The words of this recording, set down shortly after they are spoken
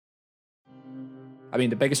I mean,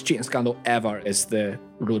 the biggest cheating scandal ever is the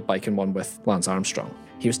road biking one with Lance Armstrong.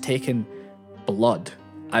 He was taking blood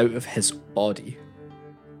out of his body,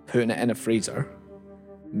 putting it in a freezer,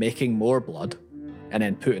 making more blood, and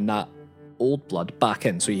then putting that old blood back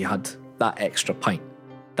in so he had that extra pint.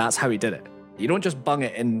 That's how he did it. You don't just bung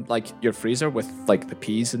it in like your freezer with like the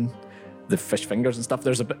peas and the fish fingers and stuff.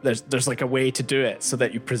 There's like a way to do it so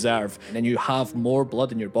that you preserve and then you have more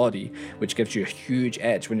blood in your body, which gives you a huge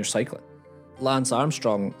edge when you're cycling. Lance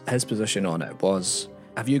Armstrong, his position on it was,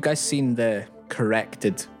 have you guys seen the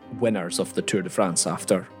corrected winners of the Tour de France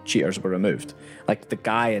after cheaters were removed? Like the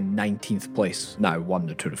guy in 19th place now won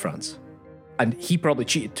the Tour de France. And he probably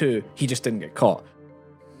cheated too, he just didn't get caught.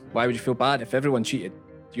 Why would you feel bad if everyone cheated?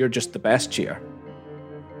 You're just the best cheater.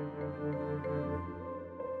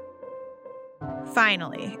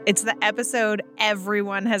 Finally, it's the episode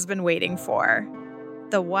everyone has been waiting for.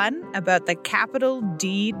 The one about the capital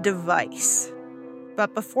D device.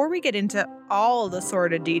 But before we get into all the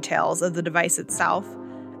sordid details of the device itself,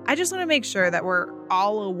 I just want to make sure that we're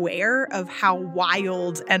all aware of how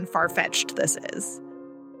wild and far-fetched this is.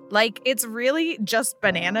 Like, it's really just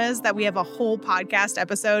bananas that we have a whole podcast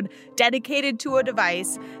episode dedicated to a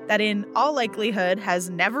device that in all likelihood has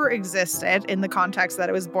never existed in the context that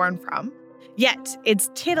it was born from. Yet, it's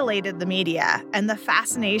titillated the media, and the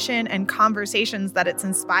fascination and conversations that it's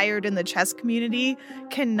inspired in the chess community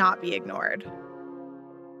cannot be ignored.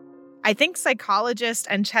 I think psychologist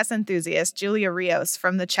and chess enthusiast Julia Rios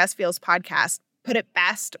from the Chess Feels podcast put it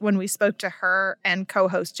best when we spoke to her and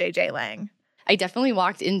co-host JJ Lang. I definitely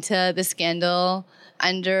walked into the scandal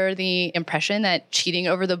under the impression that cheating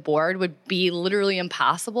over the board would be literally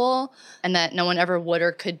impossible and that no one ever would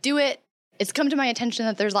or could do it. It's come to my attention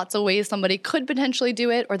that there's lots of ways somebody could potentially do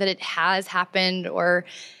it, or that it has happened or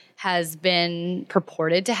has been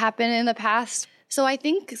purported to happen in the past. So I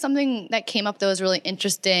think something that came up that was really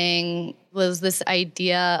interesting was this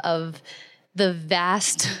idea of the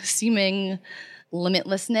vast seeming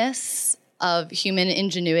limitlessness of human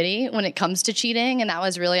ingenuity when it comes to cheating. And that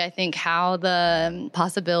was really, I think, how the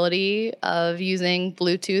possibility of using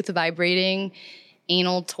Bluetooth vibrating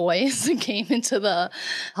anal toys came into the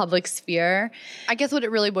public sphere. I guess what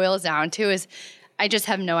it really boils down to is I just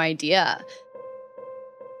have no idea.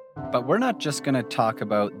 But we're not just going to talk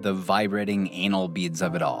about the vibrating anal beads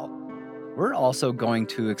of it all. We're also going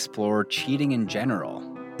to explore cheating in general,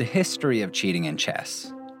 the history of cheating in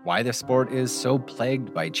chess, why the sport is so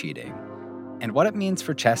plagued by cheating, and what it means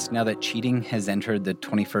for chess now that cheating has entered the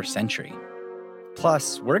 21st century.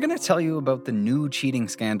 Plus, we're going to tell you about the new cheating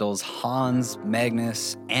scandals Hans,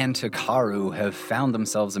 Magnus, and Hikaru have found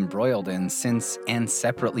themselves embroiled in since and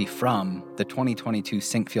separately from the 2022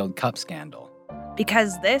 Sinquefield Cup scandal.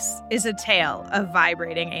 Because this is a tale of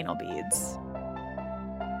vibrating anal beads.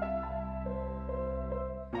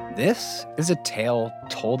 This is a tale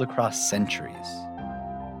told across centuries.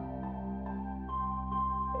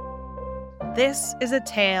 This is a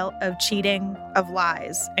tale of cheating, of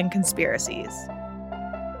lies, and conspiracies.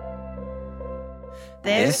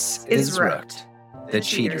 This is Rooked, the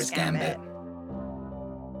Cheater's Gambit.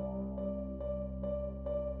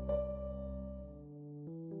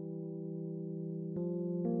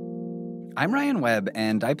 I'm Ryan Webb,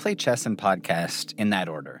 and I play chess and podcast in that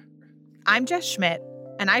order. I'm Jess Schmidt,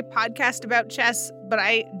 and I podcast about chess, but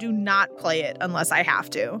I do not play it unless I have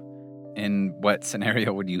to. In what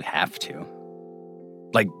scenario would you have to?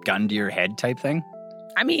 Like gun to your head type thing?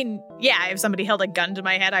 I mean, yeah, if somebody held a gun to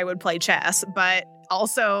my head, I would play chess, but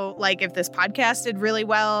also, like, if this podcast did really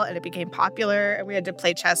well and it became popular and we had to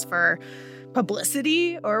play chess for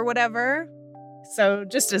publicity or whatever, so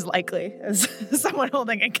just as likely as someone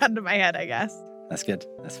holding a gun to my head, I guess. That's good.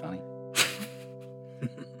 That's funny.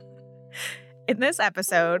 In this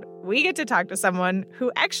episode, we get to talk to someone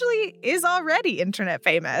who actually is already internet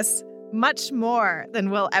famous, much more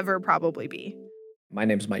than we'll ever probably be. My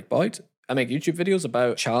name's Mike Boyd. I make YouTube videos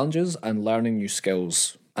about challenges and learning new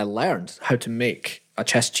skills. I learned how to make a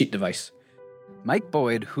chess cheat device. Mike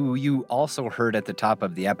Boyd, who you also heard at the top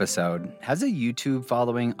of the episode, has a YouTube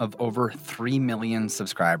following of over 3 million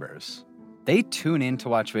subscribers. They tune in to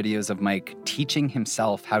watch videos of Mike teaching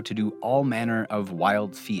himself how to do all manner of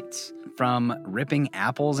wild feats, from ripping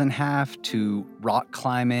apples in half to rock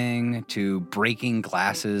climbing to breaking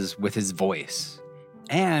glasses with his voice.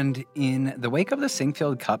 And in the wake of the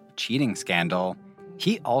Sinquefield Cup cheating scandal,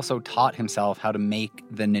 he also taught himself how to make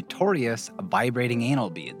the notorious vibrating anal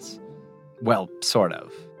beads. Well, sort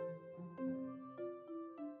of.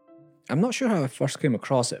 I'm not sure how I first came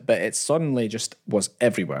across it, but it suddenly just was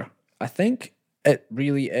everywhere. I think it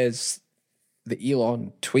really is the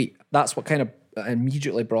Elon tweet. That's what kind of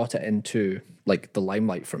immediately brought it into like the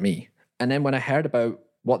limelight for me. And then when I heard about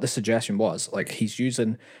what the suggestion was, like he's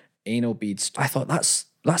using anal beads, I thought that's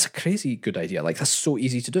a crazy good idea. Like that's so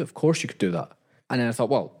easy to do. Of course you could do that. And then I thought,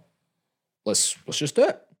 well, let's just do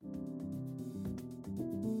it.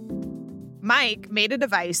 Mike made a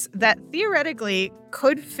device that theoretically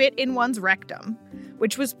could fit in one's rectum,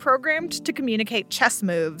 which was programmed to communicate chess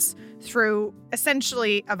moves through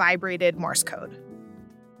essentially a vibrated Morse code.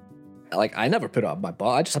 Like, I never put it up my butt.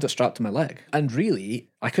 I just had it strapped to my leg. And really,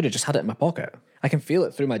 I could have just had it in my pocket. I can feel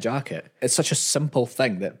it through my jacket. It's such a simple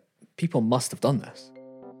thing that people must have done this.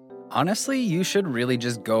 Honestly, you should really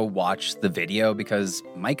just go watch the video because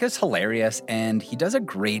Mike is hilarious and he does a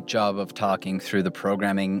great job of talking through the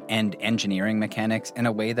programming and engineering mechanics in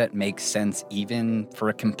a way that makes sense even for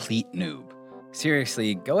a complete noob.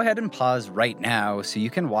 Seriously, go ahead and pause right now so you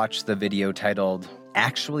can watch the video titled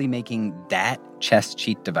Actually Making That Chess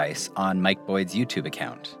Cheat Device on Mike Boyd's YouTube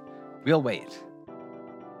account. We'll wait.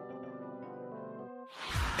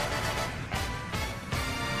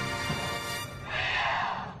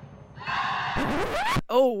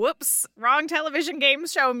 Oh, whoops. Wrong television game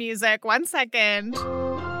show music. 1 second.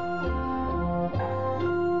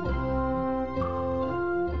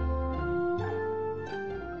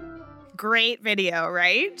 Great video,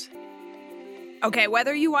 right? Okay,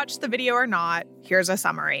 whether you watched the video or not, here's a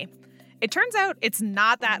summary. It turns out it's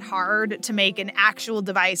not that hard to make an actual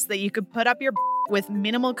device that you could put up your with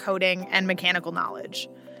minimal coding and mechanical knowledge.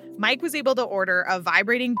 Mike was able to order a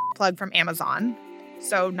vibrating plug from Amazon.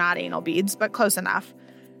 So not anal beads, but close enough.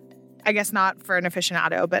 I guess not for an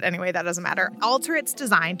aficionado, but anyway, that doesn't matter. Alter its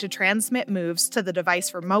design to transmit moves to the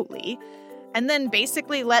device remotely, and then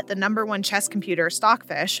basically let the number one chess computer,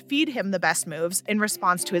 Stockfish, feed him the best moves in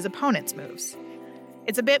response to his opponent's moves.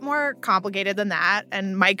 It's a bit more complicated than that,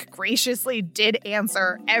 and Mike graciously did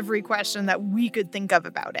answer every question that we could think of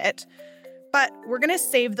about it. But we're going to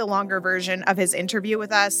save the longer version of his interview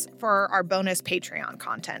with us for our bonus Patreon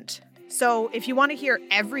content. So if you want to hear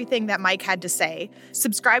everything that Mike had to say,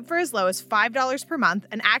 subscribe for as low as $5 per month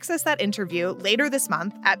and access that interview later this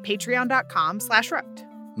month at patreon.com/rooked.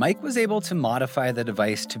 Mike was able to modify the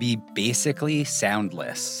device to be basically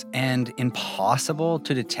soundless and impossible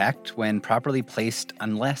to detect when properly placed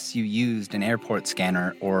unless you used an airport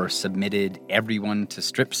scanner or submitted everyone to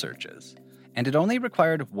strip searches. And it only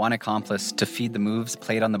required one accomplice to feed the moves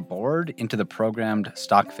played on the board into the programmed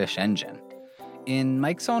Stockfish engine. In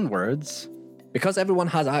Mike's own words, because everyone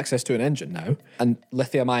has access to an engine now, and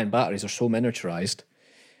lithium-ion batteries are so miniaturized,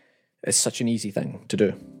 it's such an easy thing to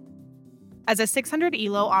do. As a 600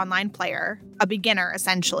 ELO online player, a beginner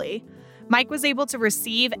essentially, Mike was able to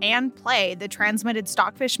receive and play the transmitted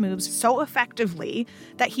Stockfish moves so effectively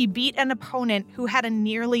that he beat an opponent who had a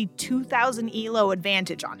nearly 2,000 ELO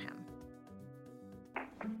advantage on him.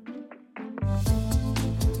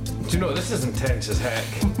 Do you know, this is intense as heck.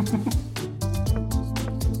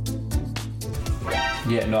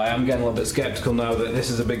 Yeah, no, I am getting a little bit skeptical now that this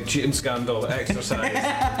is a big cheating scandal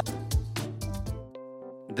exercise.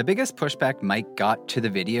 The biggest pushback Mike got to the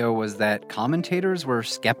video was that commentators were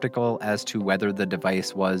skeptical as to whether the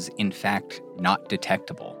device was, in fact, not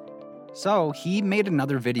detectable. So he made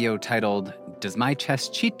another video titled, Does My Chess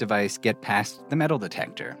Cheat Device Get Past the Metal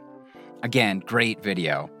Detector? Again, great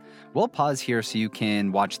video. We'll pause here so you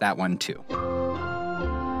can watch that one too.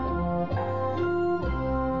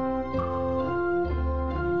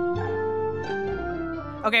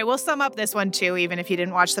 Okay, we'll sum up this one too, even if you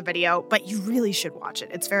didn't watch the video, but you really should watch it.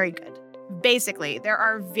 It's very good. Basically, there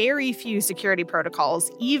are very few security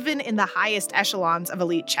protocols, even in the highest echelons of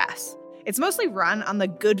elite chess. It's mostly run on the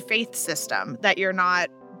good faith system that you're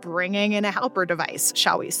not bringing in a helper device,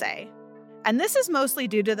 shall we say. And this is mostly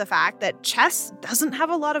due to the fact that chess doesn't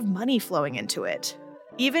have a lot of money flowing into it.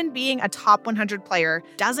 Even being a top 100 player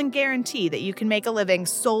doesn't guarantee that you can make a living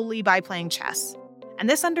solely by playing chess. And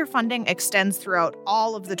this underfunding extends throughout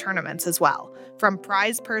all of the tournaments as well, from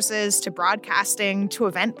prize purses to broadcasting to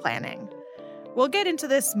event planning. We'll get into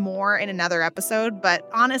this more in another episode, but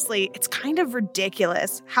honestly, it's kind of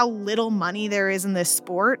ridiculous how little money there is in this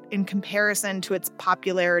sport in comparison to its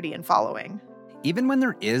popularity and following. Even when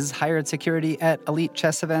there is hired security at elite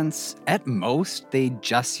chess events, at most, they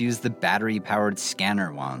just use the battery-powered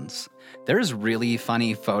scanner ones. There's really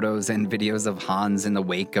funny photos and videos of Hans in the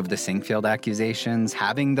wake of the Singfield accusations,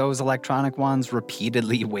 having those electronic ones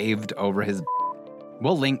repeatedly waved over his.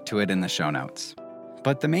 We'll link to it in the show notes.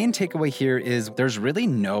 But the main takeaway here is there's really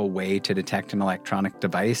no way to detect an electronic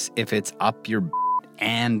device if it's up your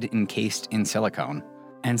and encased in silicone.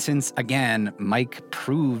 And since, again, Mike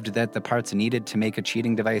proved that the parts needed to make a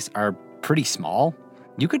cheating device are pretty small,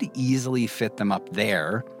 You could easily fit them up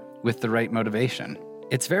there with the right motivation.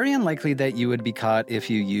 It's very unlikely that you would be caught if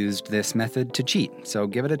you used this method to cheat, so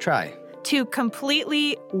give it a try. To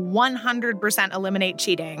completely 100% eliminate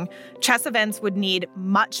cheating, chess events would need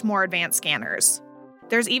much more advanced scanners.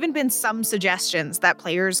 There's even been some suggestions that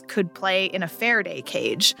players could play in a Faraday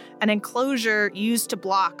cage, an enclosure used to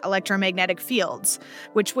block electromagnetic fields,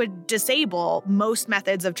 which would disable most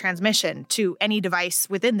methods of transmission to any device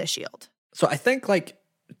within the shield. So I think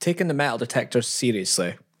taking the metal detectors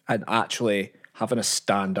seriously and actually having a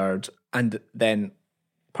standard and then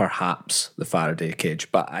perhaps the Faraday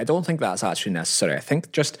cage, but I don't think that's actually necessary. I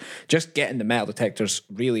think just getting the metal detectors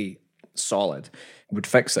really solid would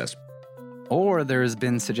fix this. Or there's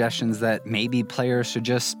been suggestions that maybe players should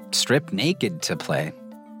just strip naked to play.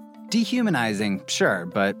 Dehumanizing, sure,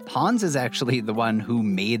 but Hans is actually the one who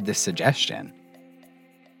made the suggestion.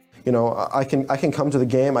 You know, I can come to the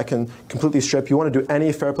game, I can completely strip. You want to do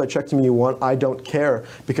any fair play check to me you want, I don't care,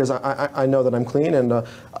 because I know that I'm clean, and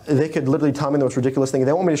they could literally tell me the most ridiculous thing. If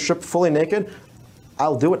they want me to strip fully naked,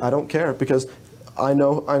 I'll do it, I don't care, because I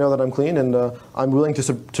know that I'm clean, and I'm willing to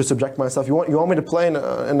subject myself. You want me to play in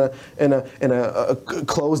a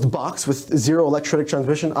closed box with zero electric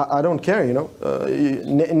transmission? I don't care. You know,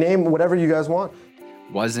 name whatever you guys want.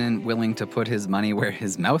 Wasn't willing to put his money where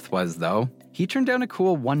his mouth was, though. He turned down a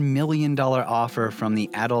cool $1 million offer from the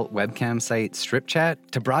adult webcam site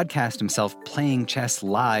StripChat to broadcast himself playing chess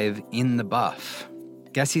live in the buff.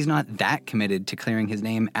 Guess he's not that committed to clearing his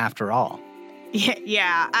name after all.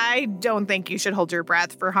 Yeah, I don't think you should hold your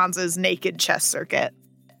breath for Hans's naked chess circuit.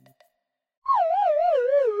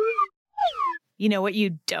 You know what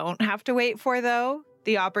you don't have to wait for, though?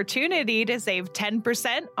 The opportunity to save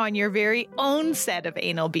 10% on your very own set of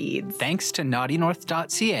anal beads. Thanks to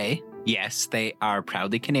naughtynorth.ca. Yes, they are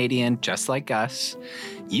proudly Canadian, just like us.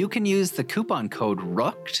 You can use the coupon code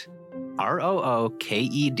ROOKED,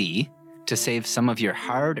 ROOKED, to save some of your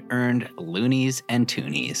hard-earned loonies and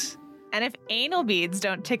toonies. And if anal beads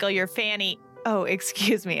don't tickle your fancy,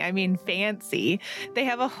 they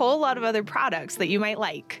have a whole lot of other products that you might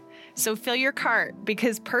like. So fill your cart,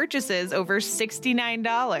 because purchases over $69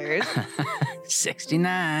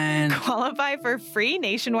 $69 qualify for free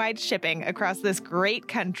nationwide shipping across this great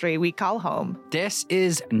country we call home. This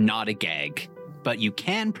is not a gag, but you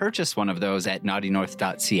can purchase one of those at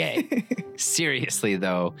naughtynorth.ca. Seriously,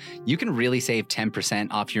 though, you can really save 10%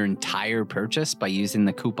 off your entire purchase by using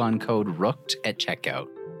the coupon code ROOKED at checkout.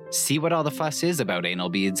 See what all the fuss is about anal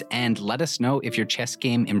beads and let us know if your chess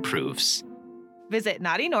game improves. Visit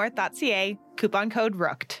naughtynorth.ca, coupon code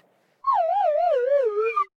ROOKED.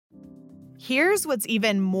 Here's what's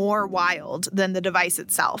even more wild than the device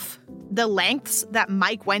itself. The lengths that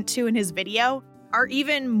Mike went to in his video are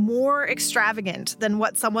even more extravagant than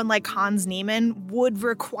what someone like Hans Niemann would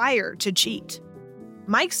require to cheat.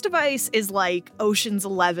 Mike's device is like Ocean's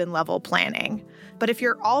 11 level planning, but if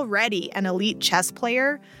you're already an elite chess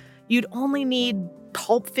player, you'd only need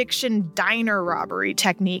Pulp Fiction diner robbery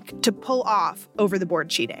technique to pull off over-the-board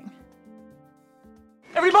cheating.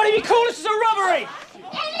 Everybody be cool, this is a robbery!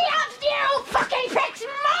 Any of you fucking pricks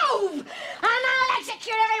move! And I'll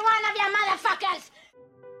execute every one of you motherfuckers!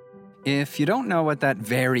 If you don't know what that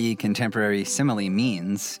very contemporary simile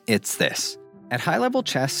means, it's this. At high-level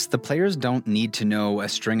chess, the players don't need to know a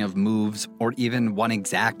string of moves or even one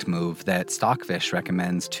exact move that Stockfish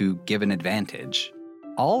recommends to give an advantage.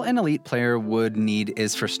 All an elite player would need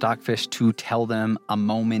is for Stockfish to tell them a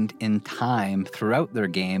moment in time throughout their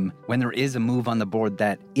game when there is a move on the board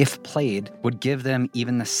that, if played, would give them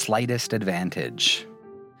even the slightest advantage.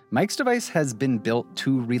 Mike's device has been built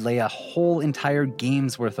to relay a whole entire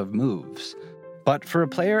game's worth of moves. But for a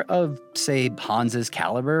player of, say, Hans's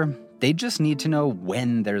caliber, they just need to know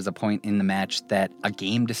when there's a point in the match that a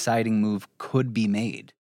game-deciding move could be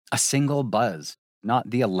made. A single buzz.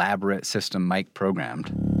 Not the elaborate system Mike programmed.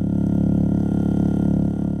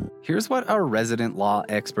 Here's what our resident law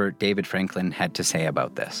expert David Franklin had to say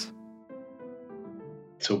about this.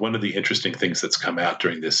 So one of the interesting things that's come out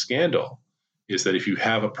during this scandal is that if you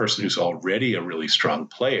have a person who's already a really strong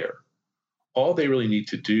player, all they really need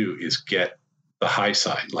to do is get the high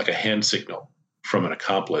sign, like a hand signal from an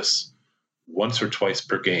accomplice, once or twice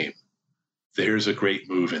per game. There's a great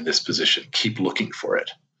move in this position. Keep looking for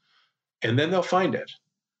it. And then they'll find it.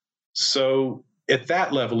 So at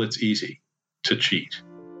that level, it's easy to cheat.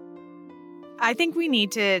 I think we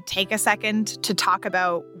need to take a second to talk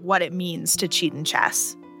about what it means to cheat in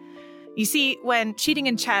chess. You see, when cheating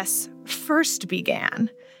in chess first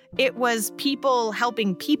began, it was people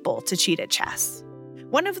helping people to cheat at chess.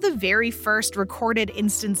 One of the very first recorded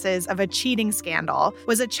instances of a cheating scandal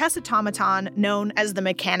was a chess automaton known as the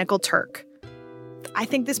Mechanical Turk. I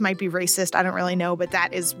think this might be racist, I don't really know, but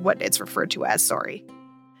that is what it's referred to as, sorry.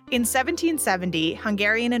 In 1770,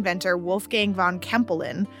 Hungarian inventor Wolfgang von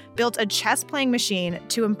Kempelen built a chess-playing machine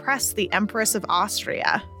to impress the Empress of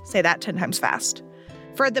Austria. Say that 10 times fast.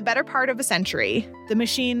 For the better part of a century, the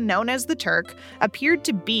machine known as the Turk appeared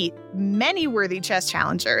to beat many worthy chess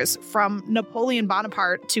challengers, from Napoleon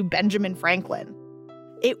Bonaparte to Benjamin Franklin.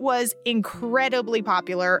 It was incredibly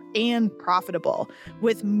popular and profitable,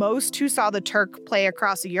 with most who saw the Turk play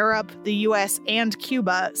across Europe, the US, and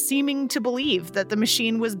Cuba seeming to believe that the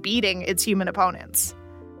machine was beating its human opponents.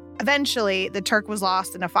 Eventually, the Turk was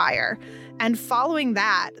lost in a fire, and following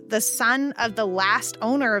that, the son of the last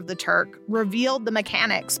owner of the Turk revealed the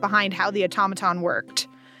mechanics behind how the automaton worked,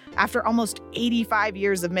 after almost 85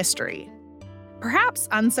 years of mystery. Perhaps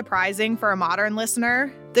unsurprising for a modern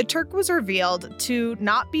listener, the Turk was revealed to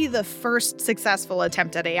not be the first successful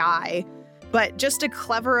attempt at AI, but just a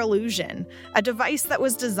clever illusion, a device that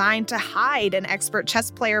was designed to hide an expert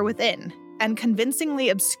chess player within and convincingly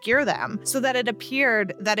obscure them so that it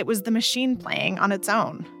appeared that it was the machine playing on its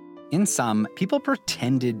own. In sum, people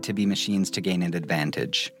pretended to be machines to gain an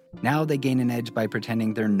advantage. Now they gain an edge by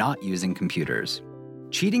pretending they're not using computers.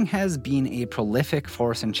 Cheating has been a prolific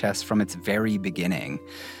force in chess from its very beginning,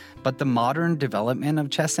 but the modern development of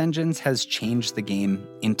chess engines has changed the game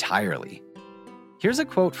entirely. Here's a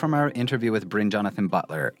quote from our interview with Bryn Jonathan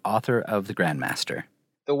Butler, author of The Grandmaster.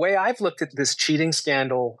 The way I've looked at this cheating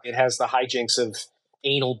scandal, it has the hijinks of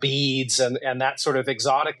anal beads and that sort of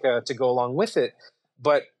exotica to go along with it.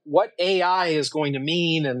 But what AI is going to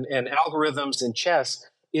mean and algorithms in chess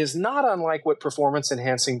is not unlike what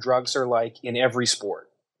performance-enhancing drugs are like in every sport.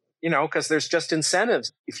 You know, because there's just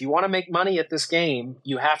incentives. If you want to make money at this game,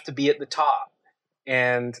 you have to be at the top.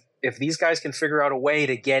 And if these guys can figure out a way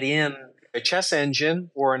to get in a chess engine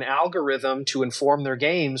or an algorithm to inform their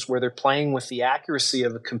games where they're playing with the accuracy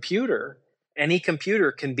of a computer, any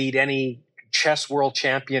computer can beat any chess world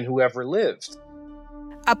champion who ever lived.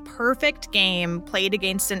 A perfect game played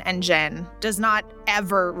against an engine does not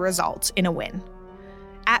ever result in a win.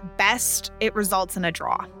 At best, it results in a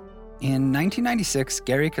draw. In 1996,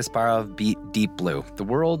 Garry Kasparov beat Deep Blue, the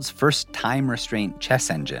world's first time-restraint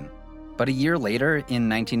chess engine. But a year later, in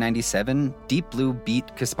 1997, Deep Blue beat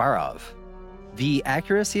Kasparov. The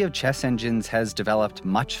accuracy of chess engines has developed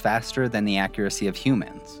much faster than the accuracy of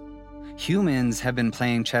humans. Humans have been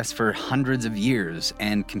playing chess for hundreds of years,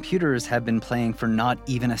 and computers have been playing for not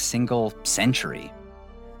even a single century.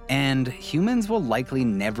 And humans will likely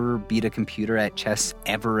never beat a computer at chess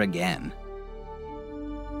ever again.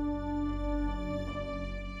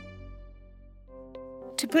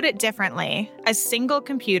 To put it differently, a single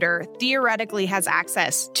computer theoretically has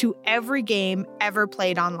access to every game ever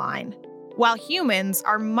played online, while humans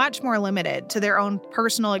are much more limited to their own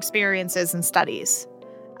personal experiences and studies.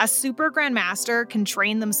 A super grandmaster can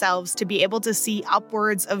train themselves to be able to see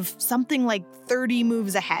upwards of something like 30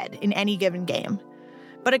 moves ahead in any given game.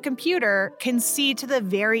 But a computer can see to the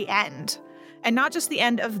very end, and not just the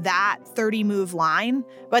end of that 30-move line,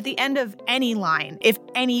 but the end of any line if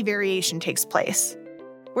any variation takes place.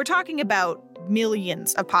 We're talking about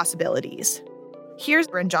millions of possibilities. Here's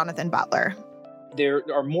Bryn Jonathan Butler. There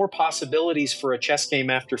are more possibilities for a chess game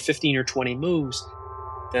after 15 or 20 moves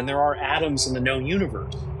than there are atoms in the known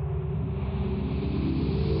universe.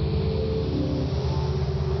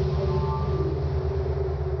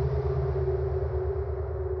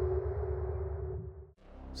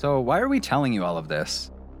 So why are we telling you all of this?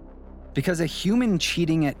 Because a human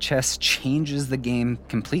cheating at chess changes the game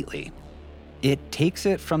completely. It takes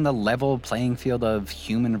it from the level playing field of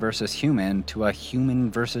human versus human to a human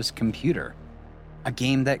versus computer. A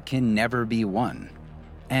game that can never be won.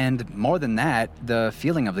 And more than that, the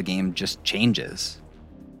feeling of the game just changes.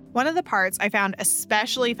 One of the parts I found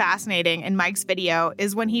especially fascinating in Mike's video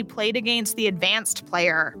is when he played against the advanced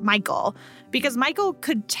player, Michael, because Michael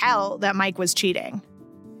could tell that Mike was cheating.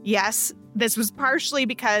 Yes, this was partially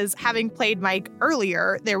because, having played Mike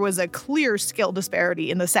earlier, there was a clear skill disparity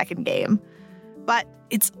in the second game. But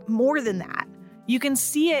it's more than that. You can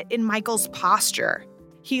see it in Michael's posture.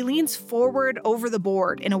 He leans forward over the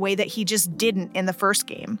board in a way that he just didn't in the first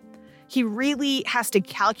game. He really has to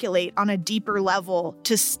calculate on a deeper level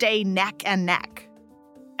to stay neck and neck.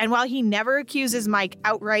 And while he never accuses Mike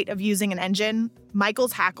outright of using an engine,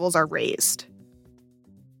 Michael's hackles are raised.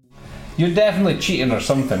 You're definitely cheating or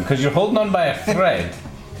something, because you're holding on by a thread.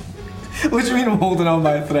 What do you mean I'm holding on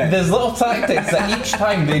by a thread? There's little tactics that each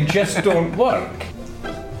time they just don't work.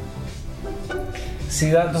 See,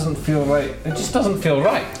 that doesn't feel right. It just doesn't feel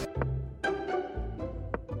right.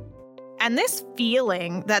 And this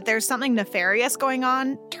feeling that there's something nefarious going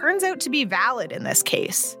on turns out to be valid in this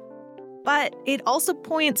case. But it also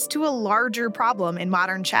points to a larger problem in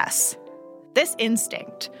modern chess. This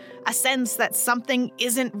instinct, a sense that something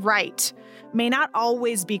isn't right, may not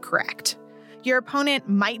always be correct. Your opponent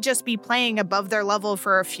might just be playing above their level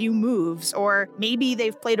for a few moves, or maybe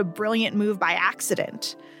they've played a brilliant move by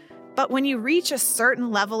accident. But when you reach a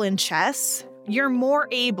certain level in chess, you're more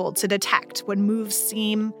able to detect when moves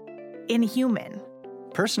seem inhuman.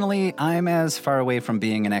 Personally, I'm as far away from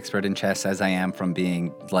being an expert in chess as I am from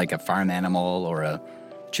being like a farm animal or a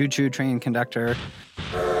choo-choo train conductor.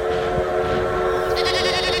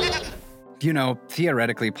 You know,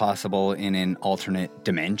 theoretically possible in an alternate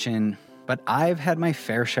dimension, but I've had my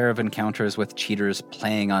fair share of encounters with cheaters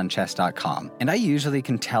playing on chess.com, and I usually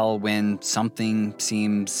can tell when something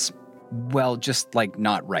seems, well, just like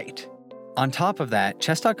not right. On top of that,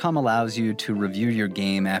 chess.com allows you to review your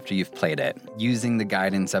game after you've played it, using the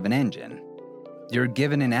guidance of an engine. You're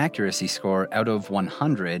given an accuracy score out of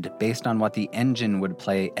 100 based on what the engine would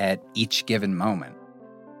play at each given moment.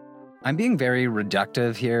 I'm being very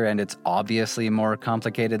reductive here, and it's obviously more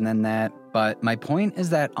complicated than that, but my point is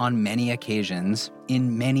that on many occasions,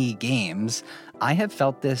 in many games, I have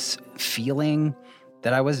felt this feeling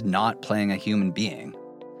that I was not playing a human being.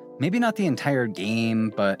 Maybe not the entire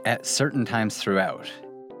game, but at certain times throughout.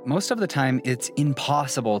 Most of the time, it's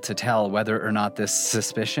impossible to tell whether or not this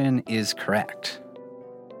suspicion is correct.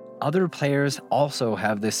 Other players also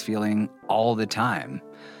have this feeling all the time.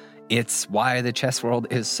 It's why the chess world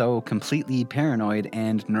is so completely paranoid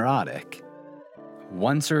and neurotic.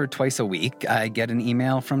 Once or twice a week, I get an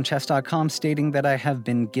email from chess.com stating that I have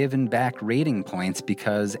been given back rating points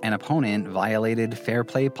because an opponent violated fair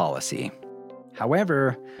play policy.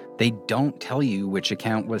 However, they don't tell you which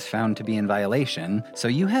account was found to be in violation, so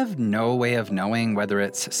you have no way of knowing whether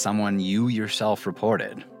it's someone you yourself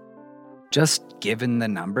reported. Just given the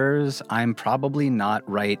numbers, I'm probably not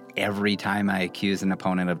right every time I accuse an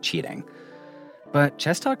opponent of cheating. But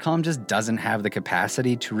chess.com just doesn't have the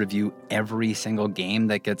capacity to review every single game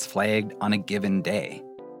that gets flagged on a given day.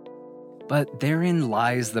 But therein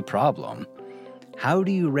lies the problem. How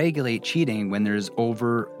do you regulate cheating when there's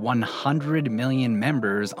over 100 million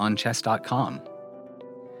members on chess.com?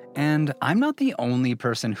 And I'm not the only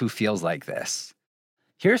person who feels like this.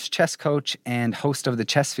 Here's chess coach and host of the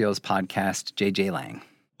Chess Feels podcast, JJ Lang.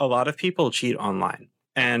 A lot of people cheat online,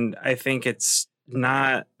 and I think it's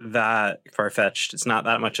not that far-fetched. It's not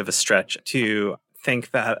that much of a stretch to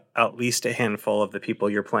think that at least a handful of the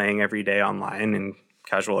people you're playing every day online in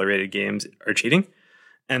casual or rated games are cheating.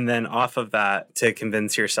 And then off of that, to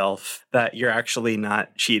convince yourself that you're actually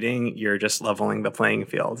not cheating, you're just leveling the playing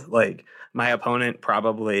field. Like, my opponent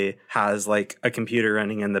probably has like a computer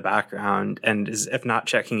running in the background and is, if not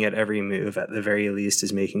checking it every move, at the very least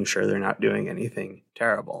is making sure they're not doing anything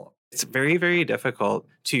terrible. It's very, very difficult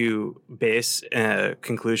to base a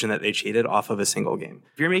conclusion that they cheated off of a single game.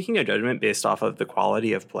 If you're making a judgment based off of the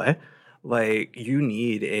quality of play, like, you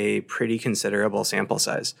need a pretty considerable sample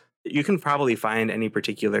size. You can probably find any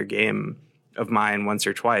particular game of mine once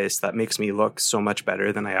or twice that makes me look so much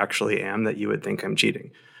better than I actually am that you would think I'm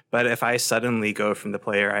cheating. But if I suddenly go from the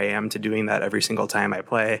player I am to doing that every single time I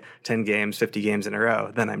play 10 games, 50 games in a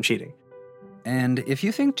row, then I'm cheating. And if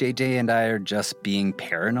you think JJ and I are just being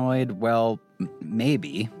paranoid, well,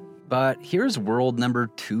 maybe. But here's world number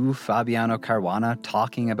 2 Fabiano Caruana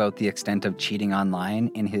talking about the extent of cheating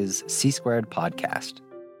online in his C-Squared podcast.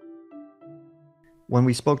 When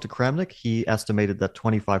we spoke to Kramnik, he estimated that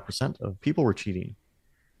 25% of people were cheating.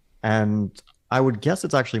 And I would guess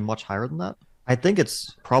it's actually much higher than that. I think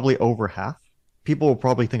it's probably over half. People will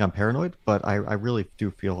probably think I'm paranoid, but I really do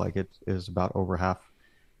feel like it is about over half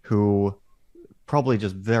who probably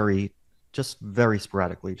just very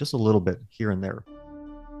sporadically, just a little bit here and there.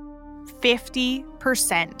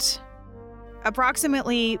 50%.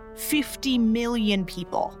 Approximately 50 million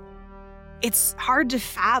people. It's hard to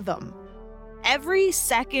fathom. Every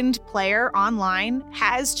second player online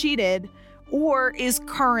has cheated or is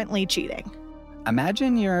currently cheating.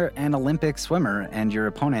 Imagine you're an Olympic swimmer and your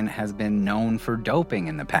opponent has been known for doping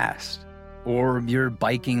in the past. Or you're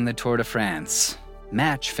biking the Tour de France,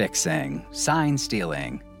 match fixing, sign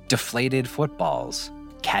stealing, deflated footballs,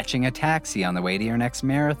 catching a taxi on the way to your next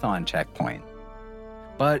marathon checkpoint.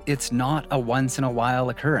 But it's not a once-in-a-while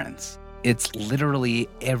occurrence. It's literally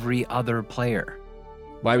every other player.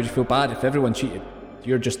 Why would you feel bad if everyone cheated?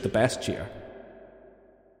 You're just the best cheater.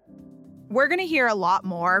 We're going to hear a lot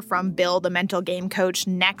more from Bill, the mental game coach,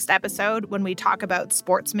 next episode when we talk about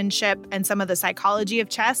sportsmanship and some of the psychology of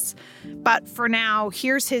chess. But for now,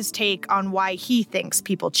 here's his take on why he thinks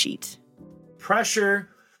people cheat. Pressure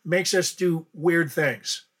makes us do weird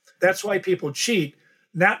things. That's why people cheat,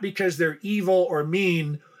 not because they're evil or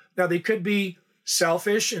mean. Now, they could be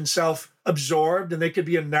selfish and self-absorbed, and they could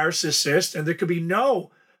be a narcissist, and there could be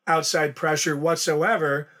no outside pressure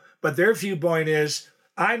whatsoever. But their viewpoint is,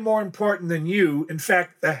 I'm more important than you. In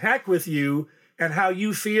fact, the heck with you and how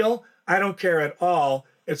you feel, I don't care at all.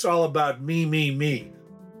 It's all about me, me, me.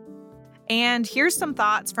 And here's some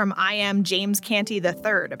thoughts from IM James Canty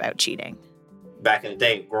III about cheating. Back in the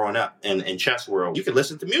day, growing up in chess world, you could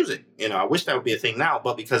listen to music. I wish that would be a thing now,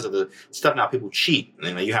 but because of the stuff now, people cheat.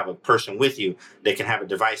 You have a person with you that can have a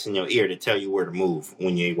device in your ear to tell you where to move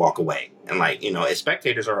when you walk away. And as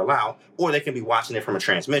spectators are allowed, or they can be watching it from a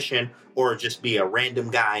transmission, or just be a random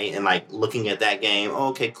guy and looking at that game. Oh,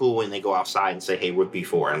 okay, cool. And they go outside and say, hey, rook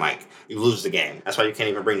b4. And you lose the game. That's why you can't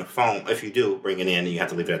even bring the phone. If you do bring it in, you have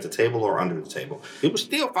to leave it at the table or under the table. People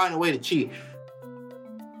still find a way to cheat.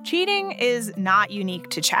 Cheating is not unique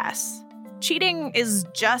to chess. Cheating is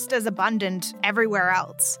just as abundant everywhere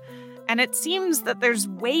else. And it seems that there's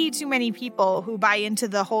way too many people who buy into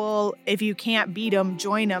the whole if you can't beat 'em,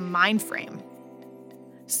 join 'em mind frame.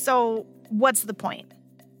 So what's the point?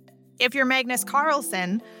 If you're Magnus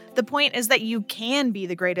Carlsen, the point is that you can be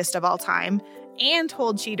the greatest of all time and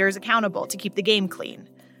hold cheaters accountable to keep the game clean,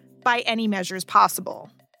 by any measures possible.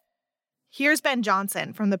 Here's Ben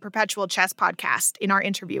Johnson from the Perpetual Chess Podcast in our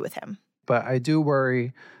interview with him. But I do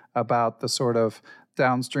worry about the sort of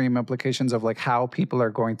downstream implications of how people are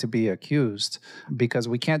going to be accused, because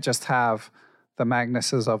we can't just have the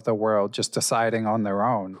Magnuses of the world just deciding on their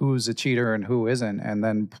own who's a cheater and who isn't, and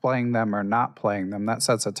then playing them or not playing them. That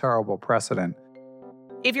sets a terrible precedent.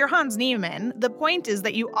 If you're Hans Niemann, the point is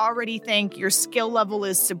that you already think your skill level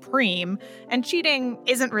is supreme, and cheating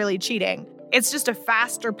isn't really cheating. It's just a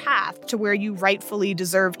faster path to where you rightfully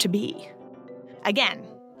deserve to be. Again,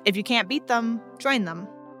 if you can't beat them, join them.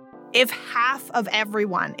 If half of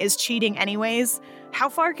everyone is cheating anyways, how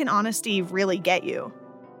far can honesty really get you?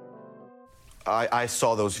 I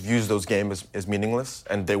saw views those games as meaningless,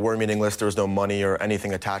 and they were meaningless. There was no money or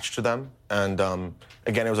anything attached to them. And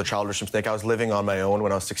again, it was a childish mistake. I was living on my own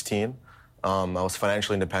when I was 16. I was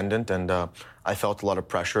financially independent, and I felt a lot of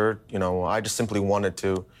pressure. I just simply wanted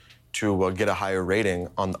to get a higher rating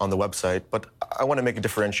on the website. But I want to make a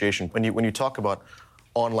differentiation. When you talk about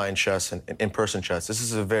online chess and in-person chess, this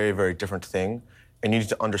is a very, very different thing. And you need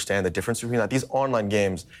to understand the difference between that. These online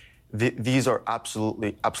games, these are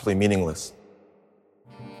absolutely meaningless.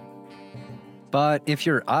 But if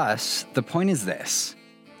you're us, the point is this.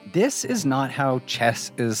 This is not how chess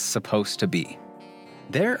is supposed to be.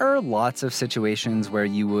 There are lots of situations where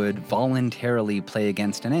you would voluntarily play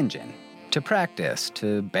against an engine. To practice,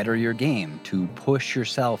 to better your game, to push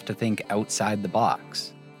yourself to think outside the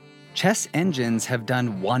box. Chess engines have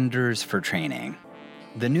done wonders for training.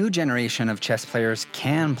 The new generation of chess players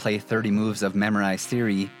can play 30 moves of memorized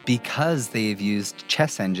theory because they've used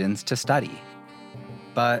chess engines to study.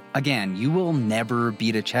 But again, you will never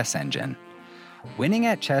beat a chess engine. Winning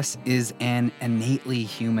at chess is an innately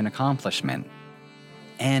human accomplishment.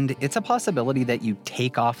 And it's a possibility that you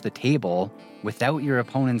take off the table without your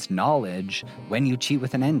opponent's knowledge when you cheat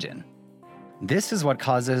with an engine. This is what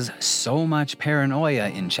causes so much paranoia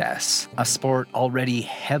in chess, a sport already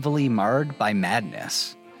heavily marred by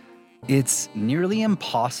madness. It's nearly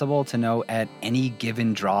impossible to know at any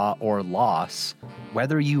given draw or loss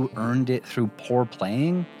whether you earned it through poor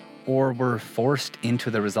playing or were forced into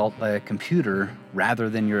the result by a computer rather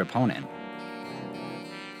than your opponent.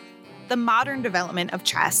 The modern development of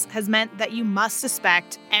chess has meant that you must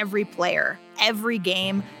suspect every player, every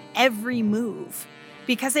game, every move,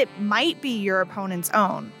 because it might be your opponent's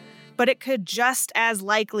own, but it could just as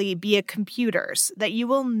likely be a computer's that you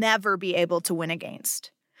will never be able to win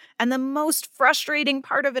against. And the most frustrating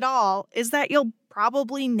part of it all is that you'll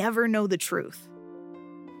probably never know the truth.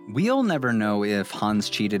 We'll never know if Hans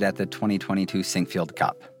cheated at the 2022 Sinkfield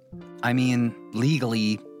Cup. I mean,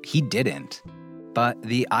 legally, he didn't. But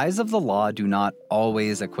the eyes of the law do not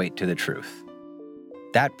always equate to the truth.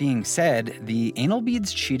 That being said, the anal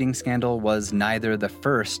beads cheating scandal was neither the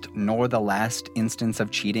first nor the last instance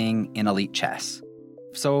of cheating in elite chess.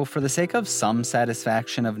 So for the sake of some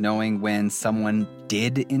satisfaction of knowing when someone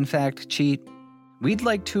did in fact cheat, we'd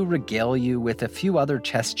like to regale you with a few other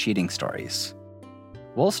chess cheating stories.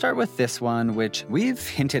 We'll start with this one, which we've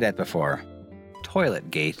hinted at before,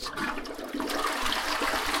 Toiletgate.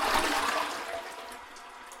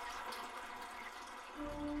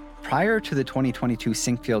 prior to the 2022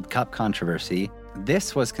 Sinkfield Cup controversy,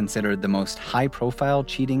 this was considered the most high-profile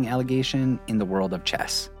cheating allegation in the world of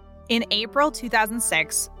chess. In April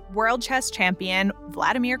 2006, world chess champion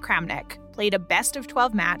Vladimir Kramnik played a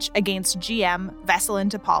best-of-12 match against GM Veselin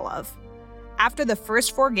Topalov. After the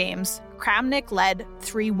first 4 games, Kramnik led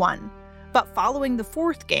 3-1. But following the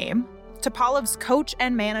 4th game, Topalov's coach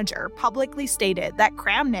and manager publicly stated that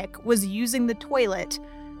Kramnik was using the toilet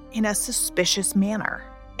in a suspicious manner,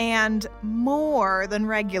 and more than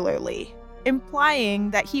regularly, implying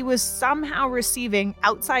that he was somehow receiving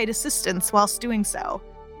outside assistance whilst doing so,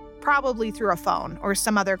 probably through a phone or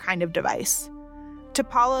some other kind of device.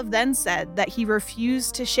 Topalov then said that he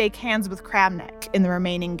refused to shake hands with Kramnik in the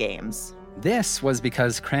remaining games. This was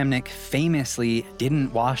because Kramnik famously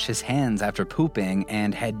didn't wash his hands after pooping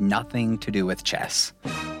and had nothing to do with chess.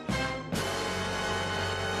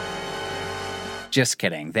 Just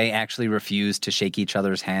kidding. They actually refused to shake each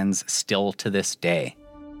other's hands still to this day.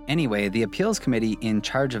 Anyway, the appeals committee in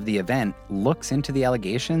charge of the event looks into the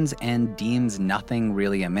allegations and deems nothing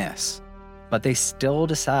really amiss. But they still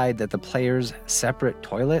decide that the players' separate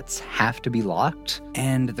toilets have to be locked,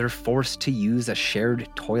 and they're forced to use a shared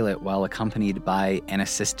toilet while accompanied by an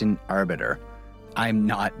assistant arbiter. I'm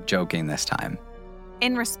not joking this time.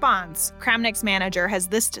 In response, Kramnik's manager has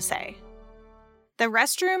this to say: "The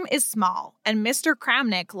restroom is small, and Mr.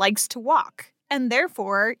 Kramnik likes to walk, and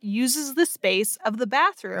therefore uses the space of the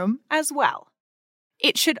bathroom as well.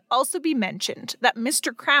 It should also be mentioned that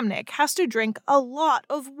Mr. Kramnik has to drink a lot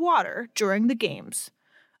of water during the games.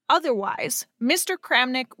 Otherwise, Mr.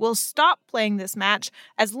 Kramnik will stop playing this match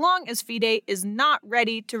as long as FIDE is not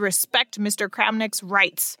ready to respect Mr. Kramnik's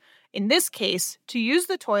rights, in this case, to use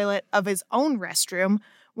the toilet of his own restroom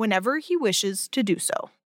whenever he wishes to do so."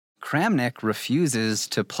 Kramnik refuses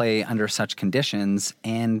to play under such conditions,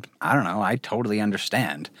 and I totally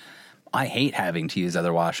understand. I hate having to use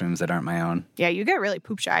other washrooms that aren't my own. Yeah, you get really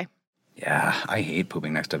poop shy. Yeah, I hate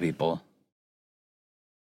pooping next to people.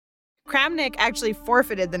 Kramnik actually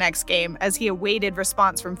forfeited the next game as he awaited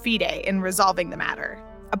response from FIDE in resolving the matter.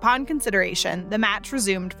 Upon consideration, the match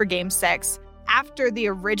resumed for Game 6 after the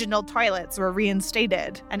original toilets were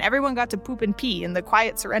reinstated and everyone got to poop and pee in the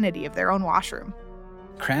quiet serenity of their own washroom.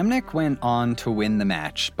 Kramnik went on to win the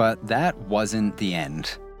match, but that wasn't the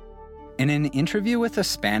end. In an interview with the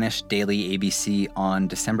Spanish daily ABC on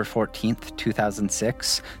December 14th,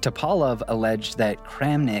 2006, Topalov alleged that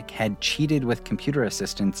Kramnik had cheated with computer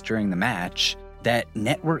assistants during the match, that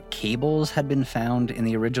network cables had been found in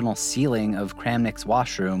the original ceiling of Kramnik's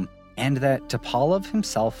washroom, and that Topalov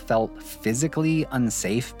himself felt physically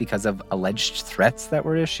unsafe because of alleged threats that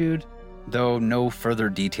were issued, though no further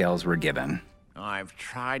details were given. "I've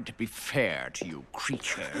tried to be fair to you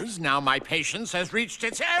creatures. Now my patience has reached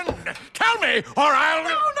its end. Tell me, or I'll..." No,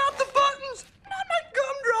 not the buttons! Not my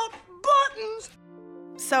gumdrop buttons!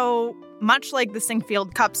 So, much like the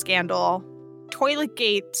Sinkfield Cup scandal,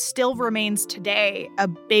 Toiletgate still remains today a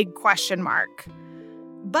big question mark.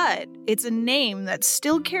 But it's a name that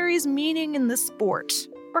still carries meaning in the sport,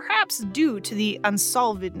 perhaps due to the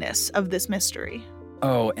unsolvedness of this mystery.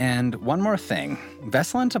 Oh, and one more thing.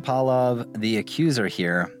 Veselin Topalov, the accuser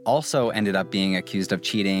here, also ended up being accused of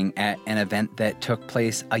cheating at an event that took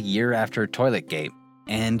place a year after Toiletgate.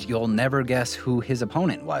 And you'll never guess who his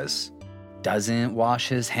opponent was. Doesn't wash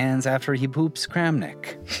his hands after he poops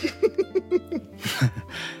Kramnik.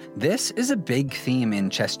 This is a big theme in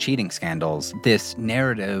chess cheating scandals, this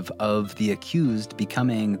narrative of the accused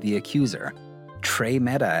becoming the accuser. Très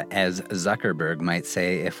meta, as Zuckerberg might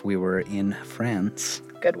say if we were in France.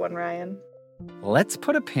 Good one, Ryan. Let's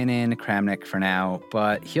put a pin in Kramnik for now,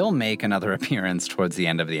 but he'll make another appearance towards the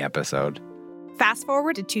end of the episode. Fast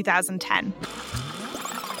forward to 2010.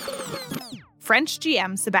 French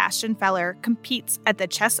GM Sebastian Feller competes at the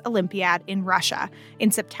Chess Olympiad in Russia in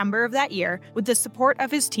September of that year with the support of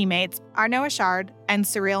his teammates Arnaud Achard and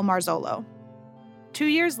Cyril Marzolo. 2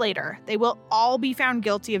 years later, they will all be found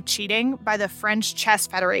guilty of cheating by the French Chess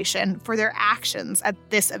Federation for their actions at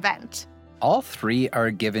this event. All three are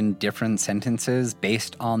given different sentences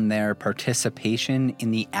based on their participation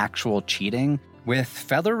in the actual cheating, with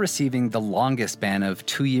Feller receiving the longest ban of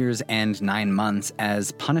 2 years and 9 months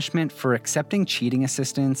as punishment for accepting cheating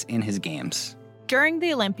assistance in his games. During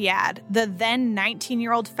the Olympiad, the then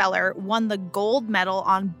 19-year-old Feller won the gold medal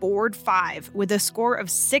on board 5 with a score of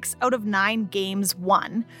 6 out of 9 games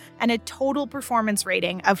won and a total performance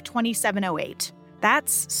rating of 2708.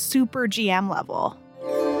 That's super GM level.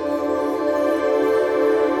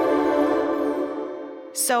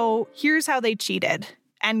 So here's how they cheated.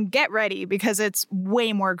 And get ready because it's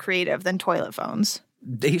way more creative than toilet phones.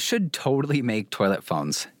 They should totally make toilet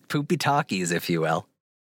phones. Poopy talkies, if you will.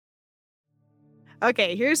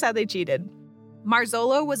 Okay, here's how they cheated.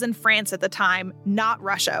 Marzolo was in France at the time, not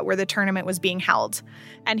Russia, where the tournament was being held.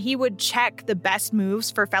 And he would check the best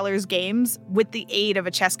moves for Feller's games with the aid of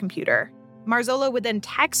a chess computer. Marzolo would then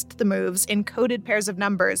text the moves in coded pairs of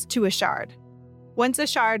numbers to Achard. Once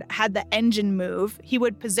Achard had the engine move, he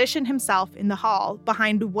would position himself in the hall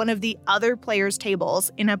behind one of the other players'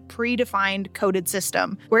 tables in a predefined coded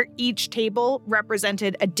system, where each table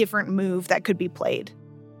represented a different move that could be played.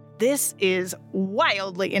 This is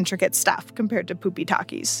wildly intricate stuff compared to poopy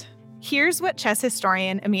talkies. Here's what chess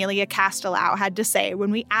historian Amelia Castellao had to say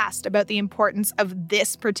when we asked about the importance of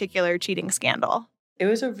this particular cheating scandal. It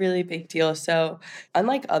was a really big deal. So,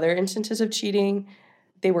 unlike other instances of cheating,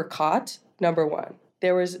 they were caught, number one.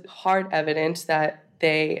 There was hard evidence that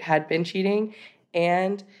they had been cheating,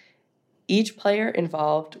 and each player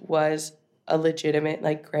involved was a legitimate,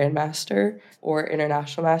 grandmaster or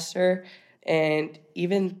international master. And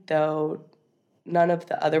even though none of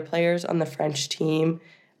the other players on the French team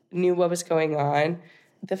knew what was going on,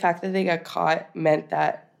 the fact that they got caught meant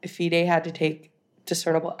that FIDE had to take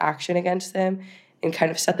discernible action against them and kind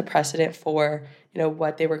of set the precedent for,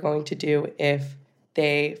 what they were going to do if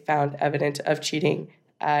they found evidence of cheating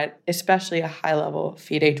at especially a high-level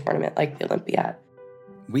FIDE tournament like the Olympiad.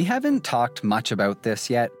 We haven't talked much about this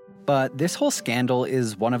yet, but this whole scandal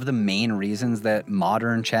is one of the main reasons that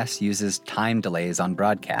modern chess uses time delays on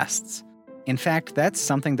broadcasts. In fact, that's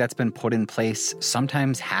something that's been put in place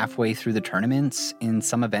sometimes halfway through the tournaments in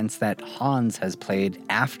some events that Hans has played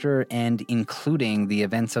after and including the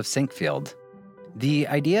events of Sinkfield. The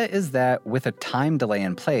idea is that with a time delay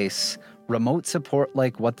in place, remote support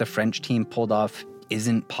like what the French team pulled off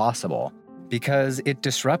isn't possible, because it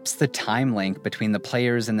disrupts the time link between the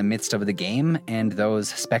players in the midst of the game and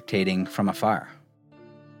those spectating from afar.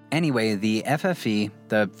 Anyway, the FFE,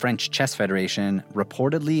 the French Chess Federation,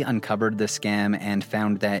 reportedly uncovered the scam and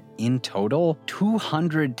found that in total,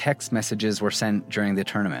 200 text messages were sent during the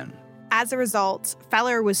tournament. As a result,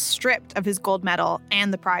 Feller was stripped of his gold medal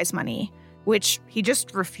and the prize money, which he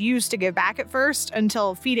just refused to give back at first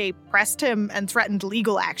until FIDE pressed him and threatened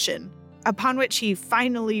legal action, upon which he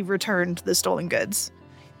finally returned the stolen goods.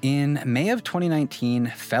 In May of 2019,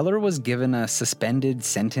 Feller was given a suspended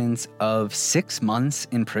sentence of 6 months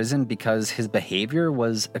in prison because his behavior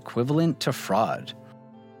was equivalent to fraud.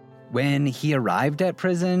 When he arrived at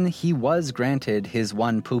prison, he was granted his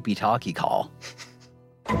one poopy talkie call.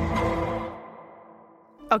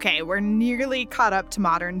 Okay, we're nearly caught up to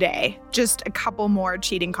modern day. Just a couple more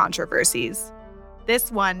cheating controversies. This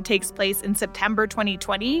one takes place in September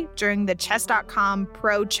 2020 during the Chess.com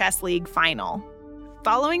Pro Chess League final.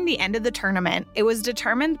 Following the end of the tournament, it was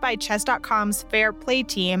determined by Chess.com's Fair Play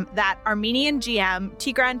team that Armenian GM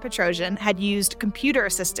Tigran Petrosian had used computer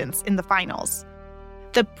assistance in the finals.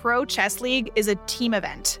 The Pro Chess League is a team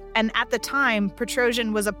event, and at the time,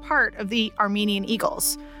 Petrosian was a part of the Armenian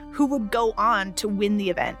Eagles, who would go on to win the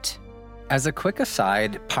event. As a quick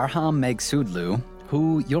aside, Parham Maghsoodloo,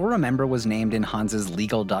 who you'll remember was named in Hans's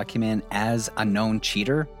legal document as a known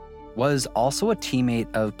cheater, was also a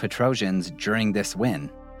teammate of Petrosian's during this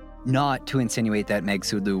win. Not to insinuate that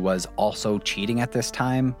Maghsoodloo was also cheating at this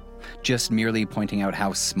time, just merely pointing out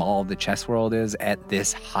how small the chess world is at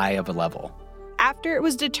this high of a level. After it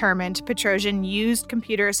was determined Petrosian used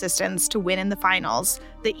computer assistance to win in the finals,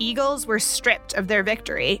 the Eagles were stripped of their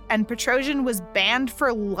victory, and Petrosian was banned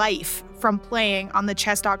for life from playing on the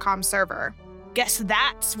Chess.com server. Guess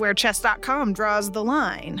that's where Chess.com draws the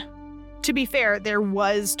line. To be fair, there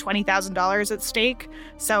was $20,000 at stake,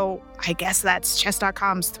 so I guess that's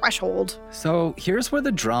Chess.com's threshold. So here's where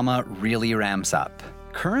the drama really ramps up.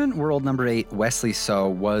 Current world number 8 Wesley So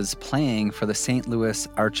was playing for the St. Louis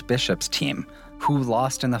Archbishops team, who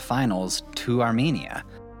lost in the finals to Armenia.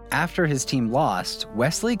 After his team lost,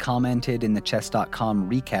 Wesley commented in the Chess.com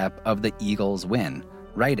recap of the Eagles' win,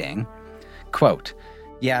 writing, quote,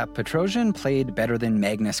 "Yeah, Petrosian played better than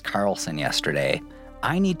Magnus Carlsen yesterday.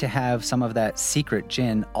 I need to have some of that secret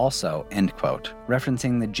gin also," end quote,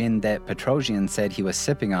 referencing the gin that Petrosian said he was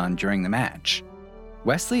sipping on during the match.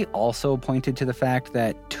 Wesley also pointed to the fact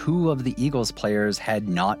that 2 of the Eagles players had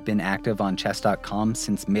not been active on Chess.com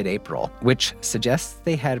since mid-April, which suggests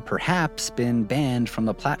they had perhaps been banned from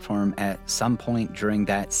the platform at some point during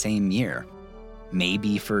that same year.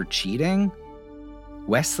 Maybe for cheating?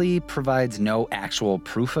 Wesley provides no actual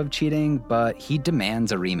proof of cheating, but he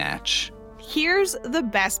demands a rematch. Here's the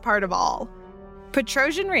best part of all.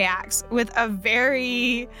 Petrosian reacts with a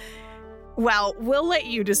very... Well, we'll let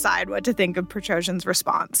you decide what to think of Petrosian's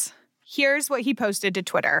response. Here's what he posted to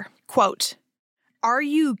Twitter. Quote, "Are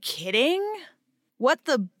you kidding? What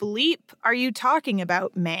the bleep are you talking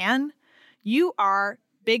about, man? You are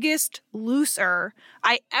biggest loser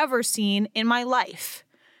I ever seen in my life.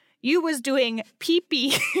 You was doing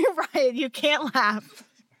pee-pee. Ryan, you can't laugh.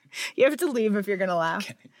 You have to leave if you're going to laugh.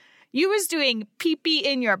 Okay. You was doing pee-pee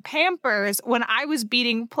in your Pampers when I was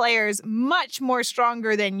beating players much more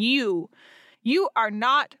stronger than you. You are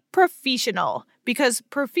not professional because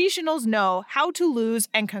professionals know how to lose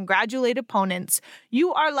and congratulate opponents.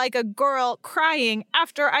 You are like a girl crying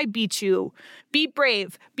after I beat you. Be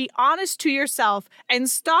brave, be honest to yourself, and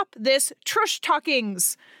stop this trush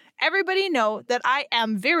talkings. Everybody know that I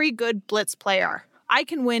am very good blitz player. I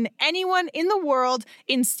can win anyone in the world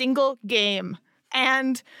in single game.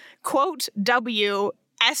 And quote W,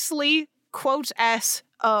 Esley, quote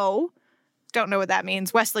S-O, don't know what that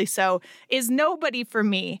means, Wesley So, is nobody for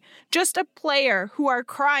me. Just a player who are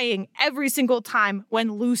crying every single time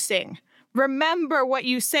when losing. Remember what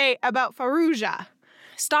you say about Fallujah.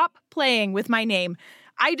 Stop playing with my name.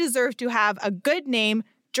 I deserve to have a good name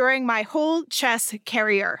during my whole chess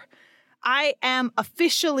career. I am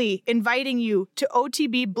officially inviting you to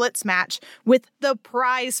OTB Blitz match with the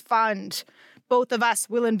prize fund. Both of us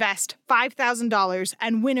will invest $5,000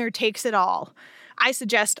 and winner takes it all. I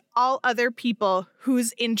suggest all other people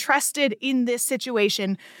who's interested in this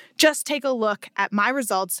situation just take a look at my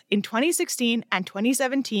results in 2016 and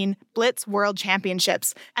 2017 Blitz World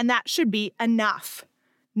Championships, and that should be enough.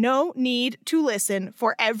 No need to listen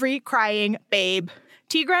for every crying babe.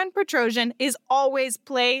 Tigran Petrosian is always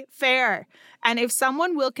play fair, and if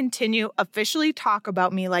someone will continue officially talk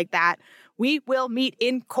about me like that, we will meet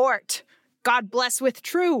in court. God bless with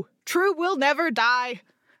True. True will never die.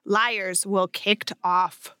 Liars will kicked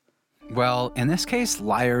off. Well, in this case,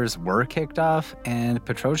 liars were kicked off, and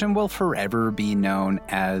Petrosian will forever be known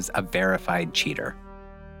as a verified cheater.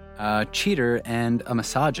 A cheater and a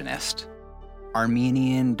misogynist.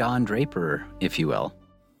 Armenian Don Draper, if you will.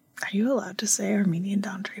 Are you allowed to say Armenian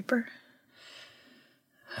Don Draper?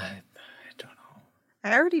 I don't know.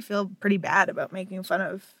 I already feel pretty bad about making fun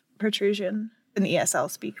of Petrosian, an ESL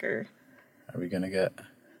speaker. Are we going to get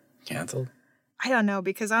canceled? I don't know,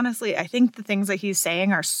 because honestly, I think the things that he's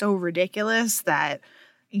saying are so ridiculous that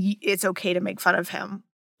it's okay to make fun of him.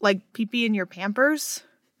 Like pee-pee in your Pampers,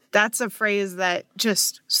 that's a phrase that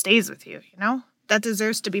just stays with you, you know? That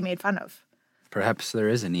deserves to be made fun of. Perhaps there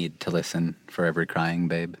is a need to listen for every crying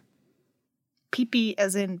babe. Pee-pee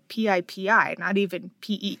as in P-I-P-I, not even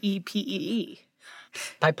P-E-E-P-E-E.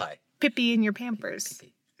 Pie-pie. Pee-pee in your Pampers.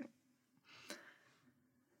 Pee-pee.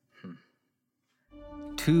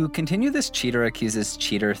 To continue this cheater accuses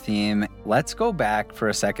cheater theme, let's go back for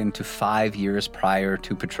a second to 5 years prior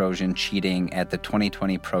to Petrosian cheating at the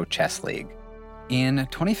 2020 Pro Chess League. In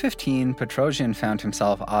 2015, Petrosian found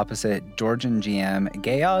himself opposite Georgian GM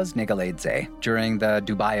Gayaz Nigoladze during the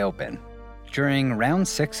Dubai Open. During round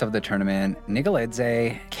 6 of the tournament,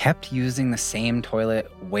 Nigoladze kept using the same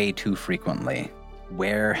toilet way too frequently.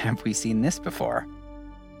 Where have we seen this before?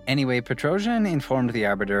 Anyway, Petrosian informed the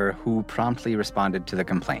arbiter, who promptly responded to the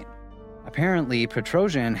complaint. Apparently,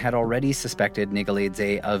 Petrosian had already suspected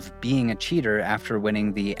Nigoladze of being a cheater after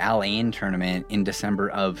winning the Al Ain tournament in December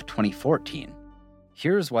of 2014.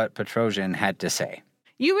 Here's what Petrosian had to say.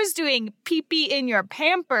 You was doing pee-pee in your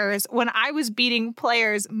Pampers when I was beating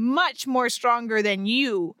players much more stronger than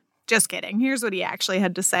you. Just kidding. Here's what he actually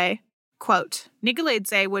had to say. Quote,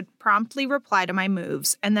 Nigoladze would promptly reply to my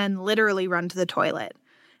moves and then literally run to the toilet.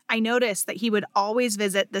 I noticed that he would always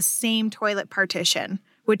visit the same toilet partition,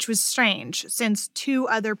 which was strange since 2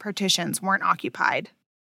 other partitions weren't occupied.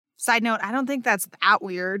 Side note, I don't think that's that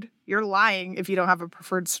weird. You're lying if you don't have a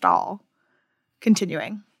preferred stall.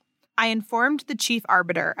 Continuing. I informed the chief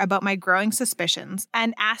arbiter about my growing suspicions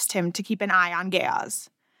and asked him to keep an eye on Gayaz.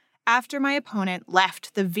 After my opponent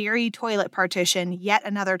left the very toilet partition yet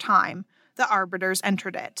another time, the arbiters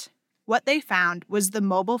entered it. What they found was the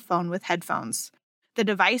mobile phone with headphones. The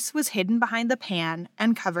device was hidden behind the pan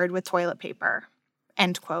and covered with toilet paper.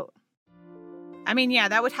 End quote. I mean, yeah,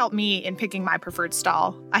 that would help me in picking my preferred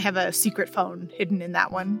stall. I have a secret phone hidden in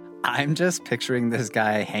that one. I'm just picturing this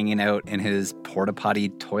guy hanging out in his porta-potty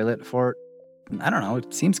toilet fort. I don't know,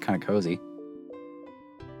 it seems kind of cozy.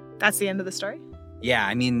 That's the end of the story? Yeah,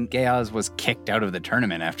 I mean, Gayaz was kicked out of the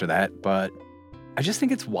tournament after that, but I just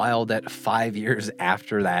think it's wild that 5 years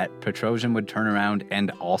after that, Petrosian would turn around and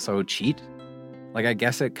also cheat. Like, I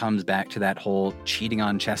guess it comes back to that whole cheating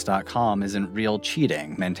on chess.com isn't real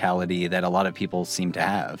cheating mentality that a lot of people seem to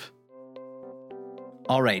have.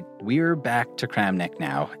 All right, we're back to Kramnik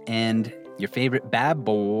now, and your favorite bad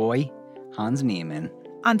boy, Hans Niemann.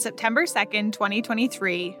 On September 2nd,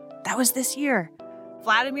 2023, that was this year,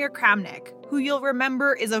 Vladimir Kramnik, who you'll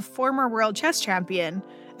remember is a former world chess champion,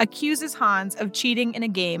 accuses Hans of cheating in a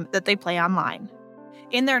game that they play online.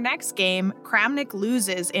 In their next game, Kramnik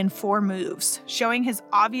loses in 4 moves, showing his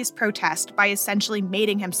obvious protest by essentially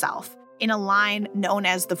mating himself in a line known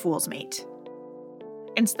as the Fool's Mate.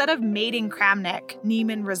 Instead of mating Kramnik,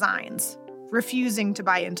 Niemann resigns, refusing to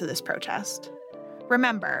buy into this protest.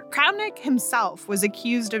 Remember, Kramnik himself was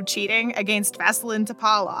accused of cheating against Veselin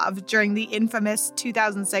Topalov during the infamous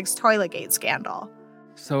 2006 Toiletgate scandal.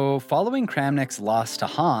 So, following Kramnik's loss to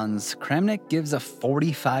Hans, Kramnik gives a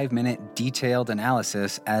 45-minute detailed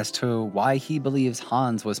analysis as to why he believes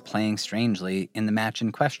Hans was playing strangely in the match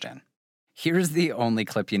in question. Here's the only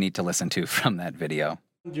clip you need to listen to from that video.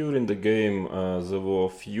 During the game, there were a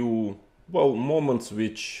few, moments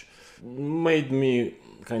which made me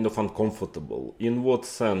kind of uncomfortable. In what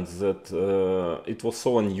sense? That it was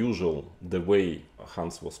so unusual the way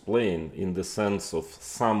Hans was playing, in the sense of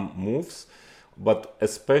some moves, but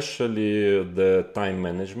especially the time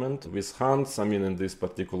management. With Hans, in this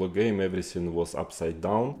particular game, everything was upside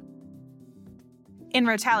down. In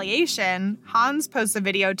retaliation, Hans posts a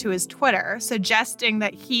video to his Twitter suggesting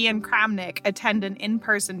that he and Kramnik attend an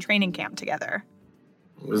in-person training camp together.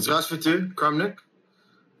 Здравствуйте, Kramnik.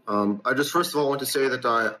 I just first of all want to say that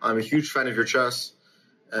I'm a huge fan of your chess,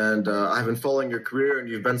 and I've been following your career, and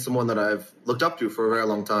you've been someone that I've looked up to for a very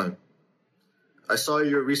long time. I saw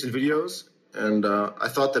your recent videos, and I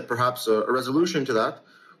thought that perhaps a resolution to that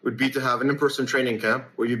would be to have an in-person training camp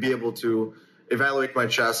where you'd be able to evaluate my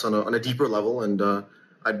chess on a deeper level, and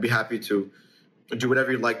I'd be happy to do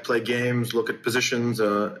whatever you'd like, play games, look at positions,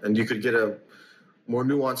 and you could get a more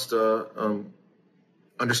nuanced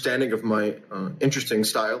understanding of my interesting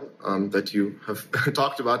style that you have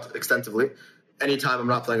talked about extensively. Anytime I'm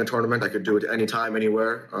not playing a tournament, I could do it anytime,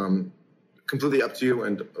 anywhere. Completely up to you,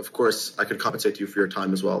 and of course, I could compensate you for your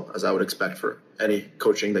time as well, as I would expect for any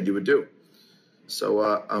coaching that you would do.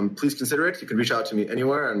 So please consider it. You can reach out to me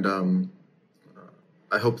anywhere, and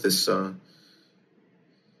I hope this is an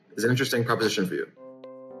interesting proposition for you.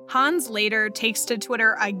 Hans later takes to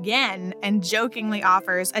Twitter again and jokingly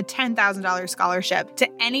offers a $10,000 scholarship to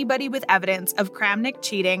anybody with evidence of Kramnik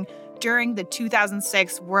cheating during the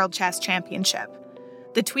 2006 World Chess Championship.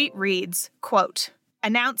 The tweet reads, quote,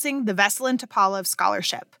 announcing the Veselin Topalov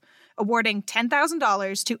Scholarship, awarding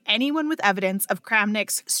 $10,000 to anyone with evidence of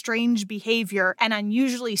Kramnik's strange behavior and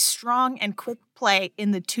unusually strong and quick play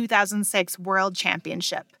in the 2006 World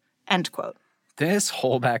Championship, end quote. This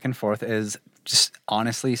whole back and forth is just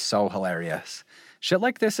honestly so hilarious. Shit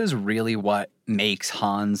like this is really what makes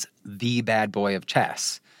Hans the bad boy of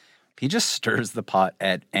chess. He just stirs the pot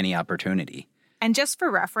at any opportunity. And just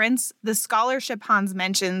for reference, the scholarship Hans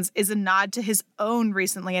mentions is a nod to his own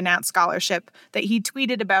recently announced scholarship that he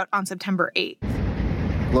tweeted about on September 8th.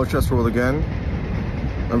 Hello, Chess World again.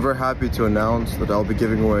 I'm very happy to announce that I'll be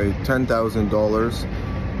giving away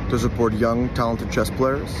 $10,000 to support young, talented chess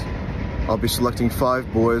players. I'll be selecting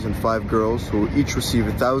 5 boys and 5 girls who will each receive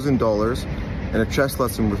 $1,000 and a chess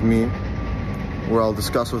lesson with me, where I'll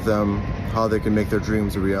discuss with them how they can make their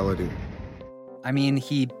dreams a reality. I mean,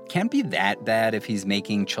 he can't be that bad if he's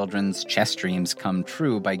making children's chess dreams come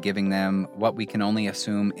true by giving them what we can only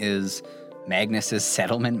assume is Magnus's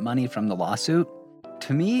settlement money from the lawsuit.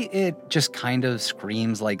 To me, it just kind of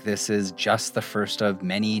screams like this is just the first of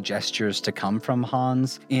many gestures to come from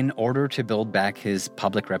Hans in order to build back his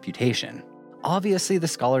public reputation. Obviously, the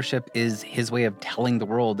scholarship is his way of telling the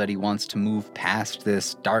world that he wants to move past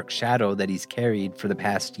this dark shadow that he's carried for the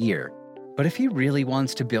past year. But if he really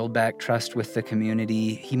wants to build back trust with the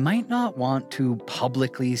community, he might not want to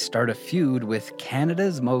publicly start a feud with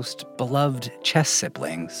Canada's most beloved chess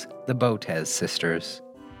siblings, the Botez sisters.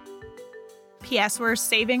 P.S. We're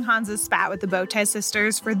saving Hans's spat with the Botez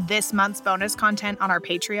sisters for this month's bonus content on our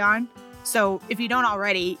Patreon. So if you don't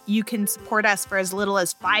already, you can support us for as little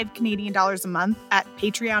as $5 Canadian a month at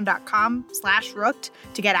patreon.com/rooked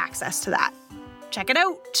to get access to that. Check it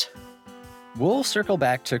out. We'll circle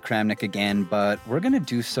back to Kramnik again, but we're going to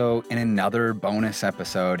do so in another bonus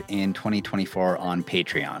episode in 2024 on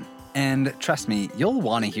Patreon. And trust me, you'll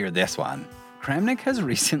want to hear this one. Kramnik has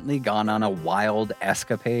recently gone on a wild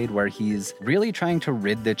escapade where he's really trying to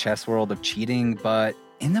rid the chess world of cheating, but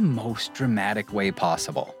in the most dramatic way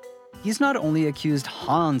possible. He's not only accused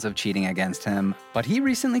Hans of cheating against him, but he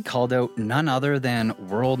recently called out none other than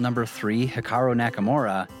world number 3 Hikaru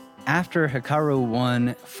Nakamura after Hikaru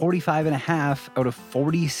won 45.5 out of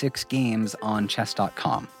 46 games on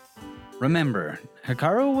chess.com. Remember,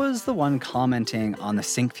 Hikaru was the one commenting on the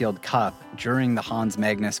Sinquefield Cup during the Hans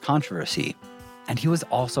Magnus controversy, and he was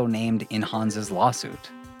also named in Hans's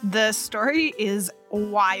lawsuit. The story is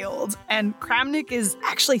wild, and Kramnik is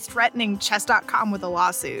actually threatening Chess.com with a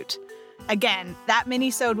lawsuit. Again, that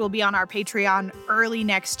mini-sode will be on our Patreon early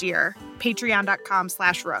next year,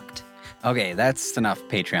 patreon.com/rooked. Okay, that's enough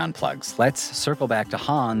Patreon plugs. Let's circle back to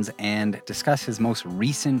Hans and discuss his most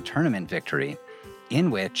recent tournament victory, in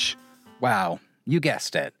which, wow, you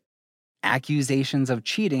guessed it, accusations of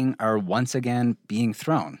cheating are once again being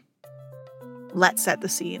thrown. Let's set the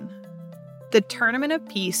scene. The Tournament of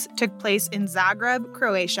Peace took place in Zagreb,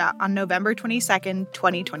 Croatia on November 22nd,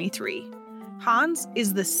 2023. Hans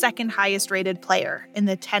is the second highest rated player in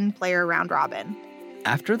the 10-player round robin.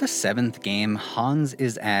 After the 7th game, Hans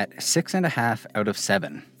is at 6.5 out of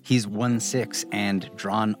 7. He's won 6 and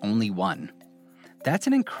drawn only 1. That's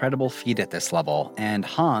an incredible feat at this level, and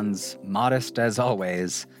Hans, modest as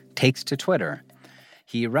always, takes to Twitter.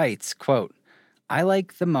 He writes, quote, "I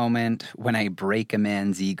like the moment when I break a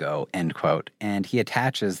man's ego," end quote, and he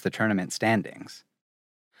attaches the tournament standings.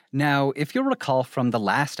 Now, if you'll recall from the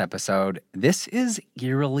last episode, this is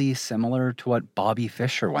eerily similar to what Bobby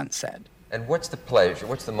Fischer once said. And what's the pleasure?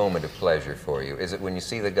 What's the moment of pleasure for you? Is it when you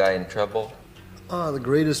see the guy in trouble? The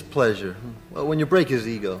greatest pleasure. Well, when you break his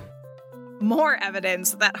ego. More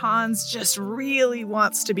evidence that Hans just really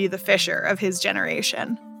wants to be the Fischer of his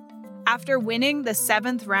generation. After winning the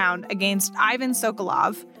 7th round against Ivan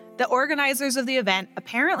Sokolov, the organizers of the event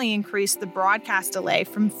apparently increased the broadcast delay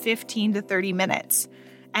from 15 to 30 minutes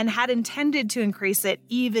and had intended to increase it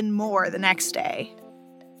even more the next day.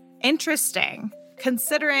 Interesting,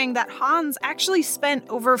 considering that Hans actually spent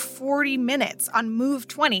over 40 minutes on move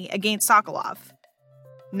 20 against Sokolov.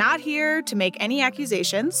 Not here to make any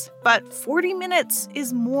accusations, but 40 minutes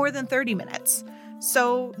is more than 30 minutes.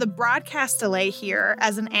 So the broadcast delay here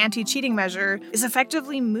as an anti-cheating measure is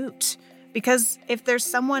effectively moot, because if there's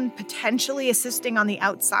someone potentially assisting on the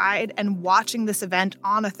outside and watching this event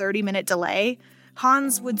on a 30-minute delay,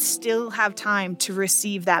 Hans would still have time to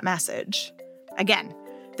receive that message. Again,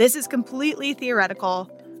 this is completely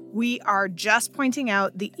theoretical. We are just pointing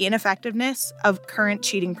out the ineffectiveness of current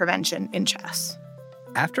cheating prevention in chess.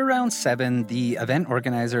 After round 7, the event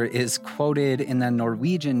organizer is quoted in the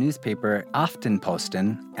Norwegian newspaper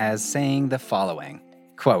Aftenposten as saying the following,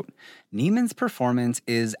 quote, "Niemann's performance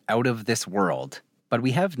is out of this world, but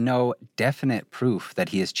we have no definite proof that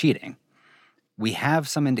he is cheating. We have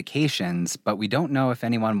some indications, but we don't know if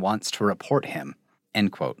anyone wants to report him,"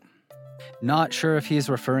 end quote. Not sure if he's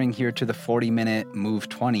referring here to the 40-minute move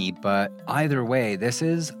 20, but either way, this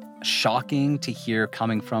is shocking to hear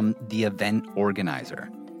coming from the event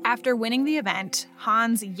organizer. After winning the event,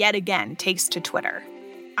 Hans yet again takes to Twitter.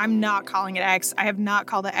 I'm not calling it X. I have not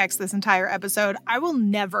called it X this entire episode. I will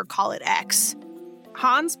never call it X.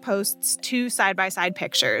 Hans posts 2 side-by-side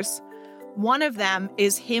pictures. One of them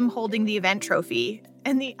is him holding the event trophy,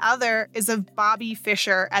 and the other is of Bobby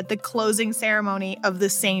Fischer at the closing ceremony of the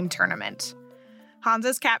same tournament.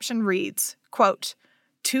 Hans's caption reads, quote,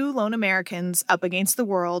 "2 lone Americans up against the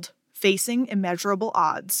world, facing immeasurable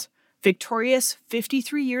odds, victorious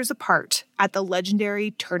 53 years apart at the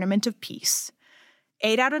legendary Tournament of Peace.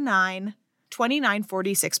 8 out of 9,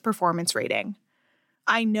 2946 performance rating.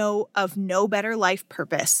 I know of no better life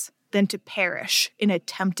purpose than to perish in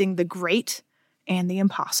attempting the great and the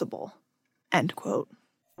impossible." End quote.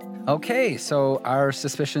 Okay, so our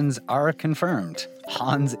suspicions are confirmed.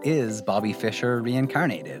 Hans is Bobby Fischer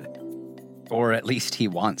reincarnated. Or at least he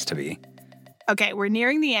wants to be. Okay, we're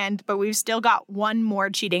nearing the end, but we've still got one more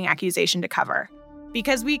cheating accusation to cover.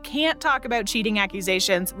 Because we can't talk about cheating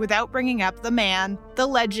accusations without bringing up the man, the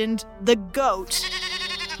legend, the GOAT,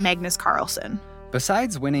 Magnus Carlsen.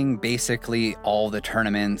 Besides winning basically all the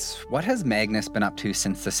tournaments, what has Magnus been up to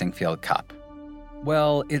since the Sinquefield Cup?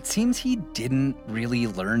 Well, it seems he didn't really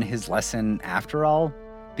learn his lesson after all,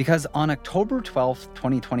 because on October 12th,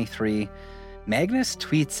 2023, Magnus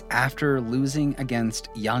tweets after losing against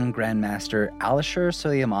young Grandmaster Alisher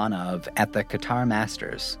Suleymanov at the Qatar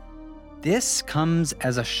Masters. This comes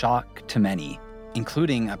as a shock to many,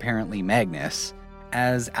 including apparently Magnus,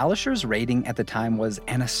 as Alisher's rating at the time was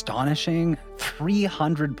an astonishing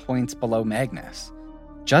 300 points below Magnus.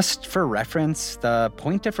 Just for reference, the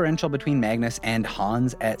point differential between Magnus and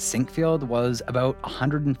Hans at Sinquefield was about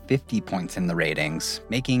 150 points in the ratings,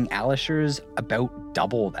 making Alisher's about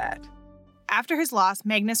double that. After his loss,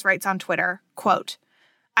 Magnus writes on Twitter, quote,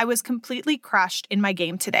 "I was completely crushed in my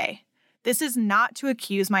game today. This is not to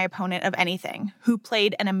accuse my opponent of anything, who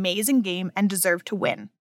played an amazing game and deserved to win.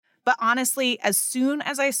 But honestly, as soon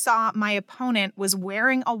as I saw my opponent was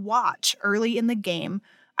wearing a watch early in the game,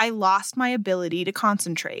 I lost my ability to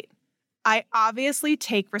concentrate. I obviously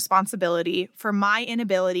take responsibility for my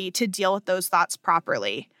inability to deal with those thoughts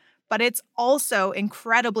properly, but it's also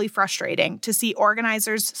incredibly frustrating to see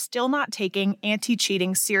organizers still not taking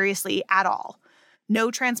anti-cheating seriously at all.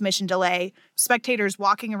 No transmission delay, spectators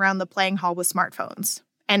walking around the playing hall with smartphones.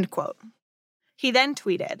 End quote. He then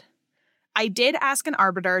tweeted, I did ask an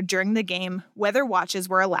arbiter during the game whether watches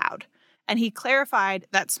were allowed, and he clarified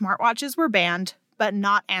that smartwatches were banned, but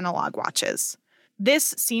not analog watches.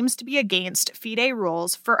 This seems to be against FIDE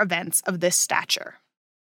rules for events of this stature.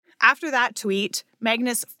 After that tweet,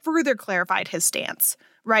 Magnus further clarified his stance,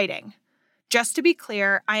 writing, just to be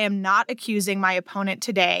clear, I am not accusing my opponent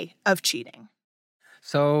today of cheating.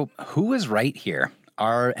 So, who is right here?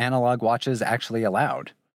 Are analog watches actually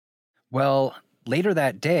allowed? Well, later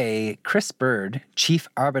that day, Chris Bird, chief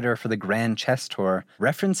arbiter for the Grand Chess Tour,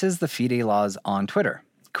 references the FIDE laws on Twitter.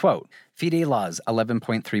 Quote, FIDE laws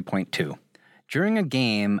 11.3.2. During a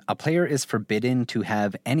game, a player is forbidden to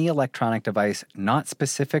have any electronic device not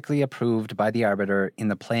specifically approved by the arbiter in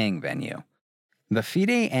the playing venue. The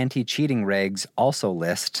FIDE anti-cheating regs also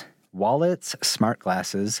list wallets, smart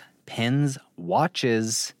glasses, pens,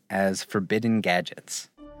 watches as forbidden gadgets.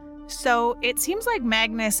 So it seems like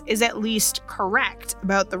Magnus is at least correct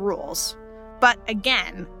about the rules. But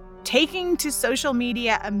again, taking to social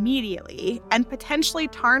media immediately and potentially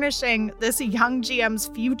tarnishing this young GM's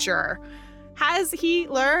future. Has he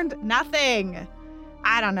learned nothing?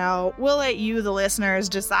 I don't know. We'll let you, the listeners,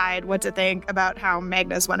 decide what to think about how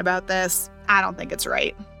Magnus went about this. I don't think it's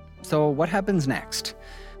right. So what happens next?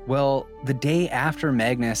 Well, the day after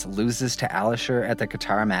Magnus loses to Alisher at the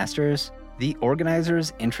Qatar Masters, the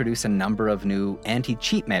organizers introduce a number of new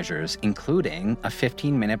anti-cheat measures, including a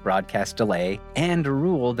 15-minute broadcast delay and a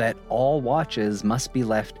rule that all watches must be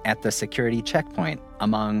left at the security checkpoint,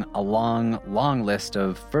 among a long, long list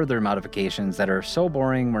of further modifications that are so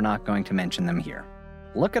boring we're not going to mention them here.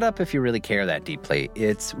 Look it up if you really care that deeply.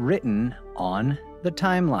 It's written on the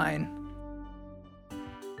timeline.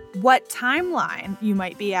 What timeline, you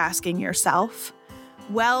might be asking yourself?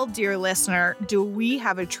 Well, dear listener, do we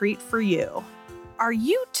have a treat for you? Are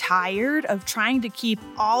you tired of trying to keep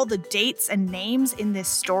all the dates and names in this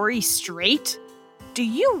story straight? Do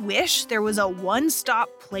you wish there was a one-stop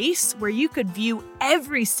place where you could view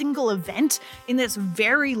every single event in this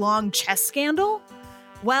very long chess scandal?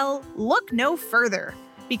 Well, look no further,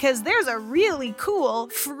 because there's a really cool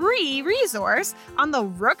free resource on the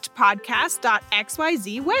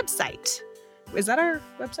rookedpodcast.xyz website. Is that our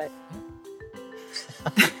website?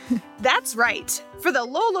 That's right. For the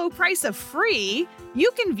low, low price of free, you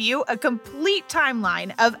can view a complete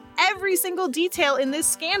timeline of every single detail in this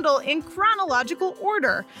scandal in chronological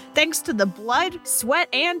order, thanks to the blood, sweat,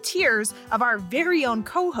 and tears of our very own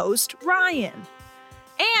co-host, Ryan.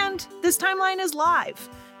 And this timeline is live,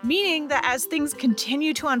 meaning that as things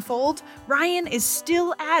continue to unfold, Ryan is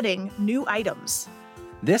still adding new items.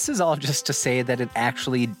 This is all just to say that it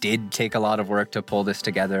actually did take a lot of work to pull this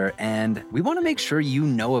together, and we want to make sure you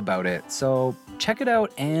know about it, so check it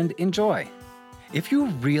out and enjoy. If you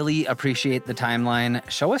really appreciate the timeline,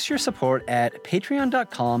 show us your support at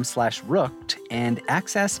patreon.com/rooked and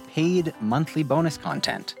access paid monthly bonus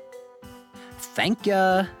content. Thank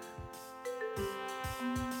ya!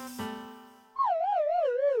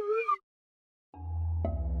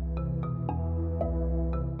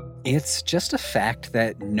 It's just a fact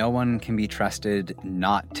that no one can be trusted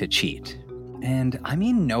not to cheat. And I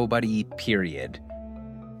mean nobody, period.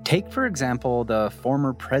 Take, for example, the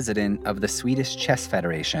former president of the Swedish Chess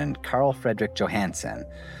Federation, Carl Fredrik Johansson,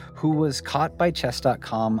 who was caught by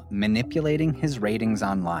Chess.com manipulating his ratings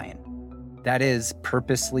online. That is,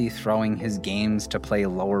 purposely throwing his games to play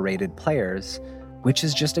lower-rated players, which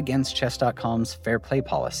is just against Chess.com's fair play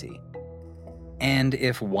policy. And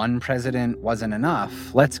if one president wasn't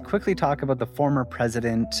enough, let's quickly talk about the former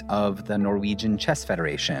president of the Norwegian Chess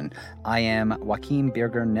Federation, I am Joachim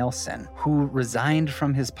Birger Nielsen, who resigned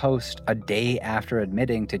from his post a day after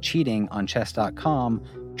admitting to cheating on Chess.com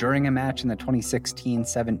during a match in the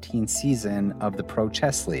 2016-17 season of the Pro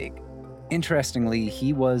Chess League. Interestingly,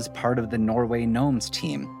 he was part of the Norway Gnomes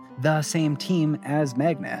team, the same team as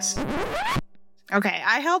Magnus. Okay,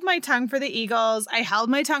 I held my tongue for the Eagles. I held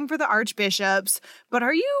my tongue for the Archbishops. But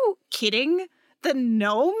are you kidding? The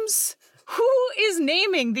Gnomes? Who is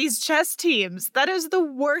naming these chess teams? That is the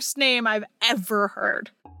worst name I've ever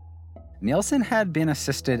heard. Nielsen had been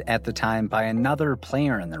assisted at the time by another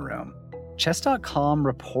player in the room. Chess.com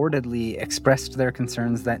reportedly expressed their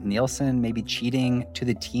concerns that Nielsen may be cheating to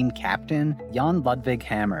the team captain, Jan Ludvig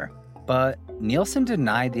Hammer. But Nielsen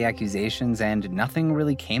denied the accusations and nothing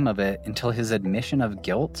really came of it until his admission of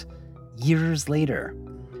guilt years later.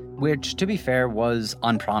 which, to be fair, was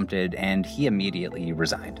unprompted, and he immediately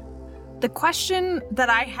resigned. The question that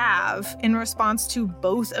I have in response to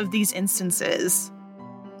both of these instances,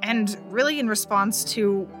 and really in response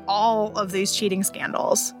to all of these cheating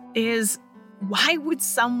scandals, is why would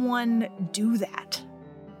someone do that?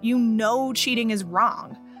 You know cheating is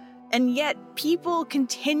wrong, and yet people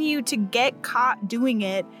continue to get caught doing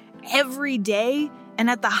it every day and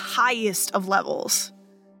at the highest of levels.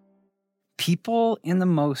 People in the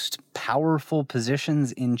most powerful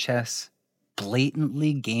positions in chess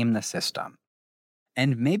blatantly game the system.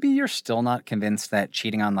 And maybe you're still not convinced that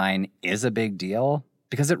cheating online is a big deal,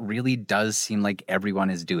 because it really does seem like everyone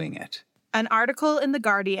is doing it. An article in The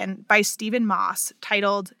Guardian by Stephen Moss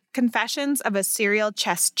titled Confessions of a Serial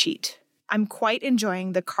Chess Cheat. I'm quite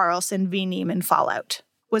enjoying the Carlsen v. Neiman fallout,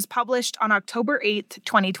 was published on October 8th,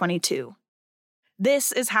 2022.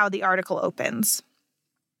 This is how the article opens.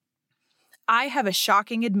 I have a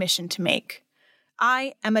shocking admission to make.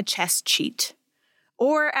 I am a chess cheat.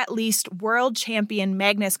 Or at least world champion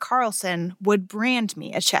Magnus Carlsen would brand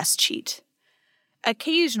me a chess cheat.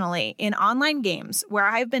 Occasionally, in online games where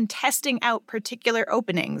I've been testing out particular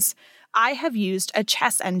openings, I have used a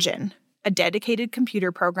chess engine, a dedicated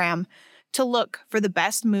computer program, to look for the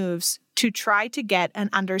best moves to try to get an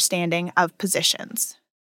understanding of positions.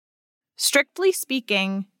 Strictly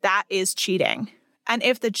speaking, that is cheating. And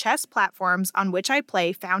if the chess platforms on which I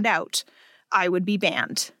play found out, I would be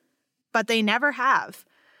banned. But they never have,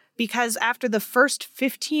 because after the first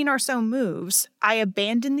 15 or so moves, I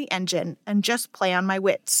abandon the engine and just play on my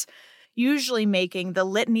wits, usually making the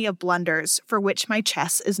litany of blunders for which my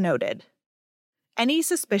chess is noted. Any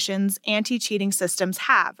suspicions anti-cheating systems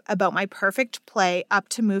have about my perfect play up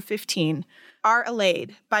to move 15 are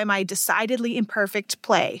allayed by my decidedly imperfect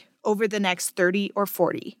play over the next 30 or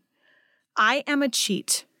 40. I am a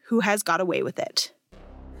cheat who has got away with it.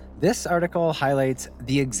 This article highlights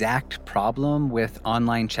the exact problem with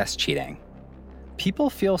online chess cheating. People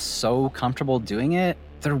feel so comfortable doing it,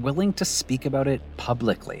 they're willing to speak about it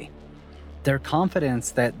publicly. Their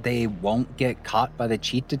confidence that they won't get caught by the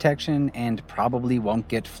cheat detection and probably won't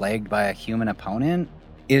get flagged by a human opponent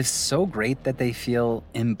is so great that they feel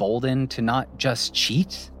emboldened to not just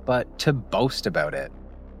cheat, but to boast about it.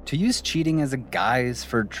 To use cheating as a guise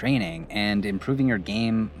for training and improving your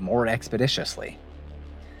game more expeditiously.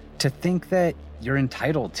 To think that you're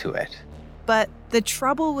entitled to it. But the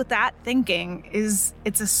trouble with that thinking is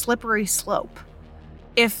it's a slippery slope.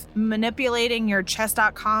 If manipulating your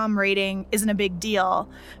chess.com rating isn't a big deal,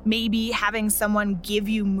 maybe having someone give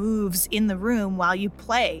you moves in the room while you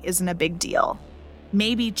play isn't a big deal.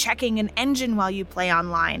 Maybe checking an engine while you play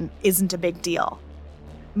online isn't a big deal.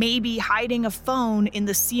 Maybe hiding a phone in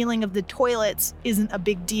the ceiling of the toilets isn't a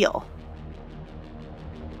big deal.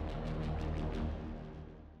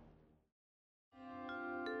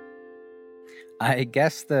 I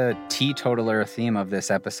guess the teetotaler theme of this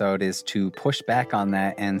episode is to push back on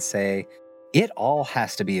that and say, it all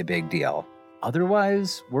has to be a big deal.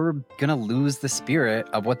 Otherwise, we're gonna lose the spirit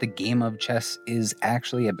of what the game of chess is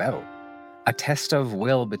actually about. A test of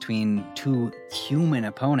will between two human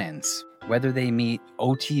opponents, whether they meet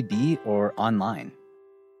OTB or online.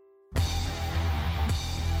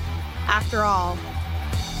 After all,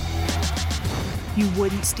 you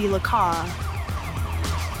wouldn't steal a car.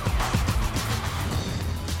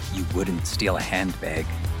 You wouldn't steal a handbag.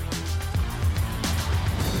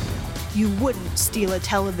 You wouldn't steal a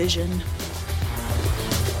television.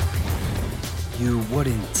 You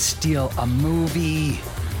wouldn't steal a movie.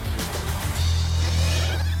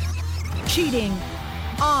 Cheating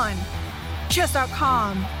on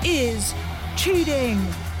chess.com is cheating.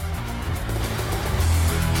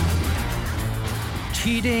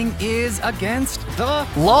 Cheating is against the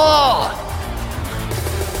law.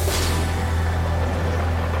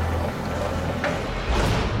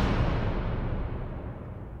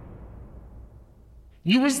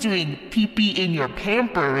 You was doing pee-pee in your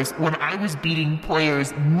Pampers when I was beating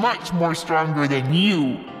players much more stronger than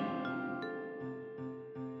you.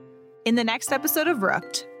 In the next episode of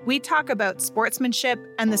Rooked, we talk about sportsmanship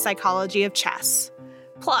and the psychology of chess.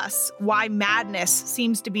 Plus, why madness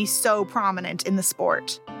seems to be so prominent in the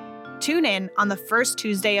sport. Tune in on the first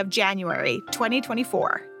Tuesday of January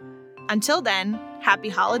 2024. Until then, happy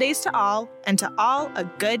holidays to all, and to all a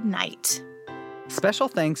good night. Special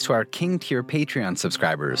thanks to our King Tier Patreon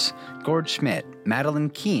subscribers, Gord Schmidt, Madeline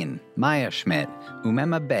Keene, Maya Schmidt,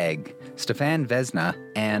 Umema Beg, Stefan Vesna,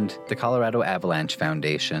 and the Colorado Avalanche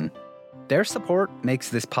Foundation. Their support makes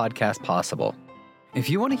this podcast possible. If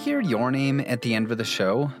you want to hear your name at the end of the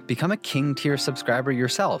show, become a King Tier subscriber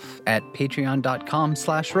yourself at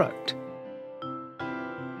patreon.com/rooked.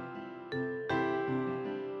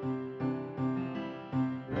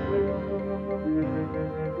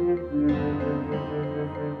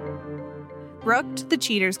 The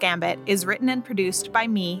Cheater's Gambit is written and produced by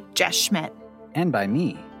me, Jess Schmidt. And by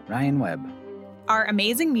me, Ryan Webb. Our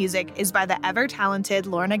amazing music is by the ever-talented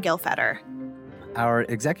Lorna Gilfetter. Our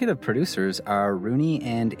executive producers are Rooney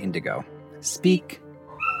and Indigo. Speak.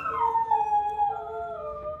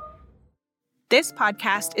 This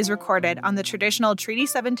podcast is recorded on the traditional Treaty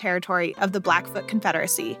 7 territory of the Blackfoot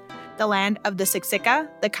Confederacy, the land of the Siksika,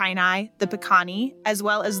 the Kainai, the Piikani, as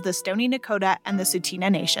well as the Stoney Nakoda and the Tsuut'ina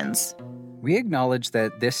nations. We acknowledge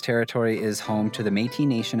that this territory is home to the Métis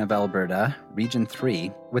Nation of Alberta, Region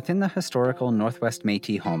 3, within the historical Northwest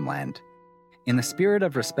Métis homeland. In the spirit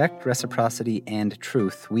of respect, reciprocity, and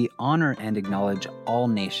truth, we honor and acknowledge all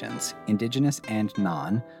nations, Indigenous and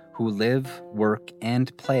non, who live, work,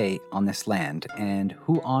 and play on this land, and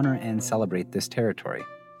who honor and celebrate this territory.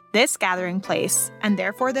 This gathering place, and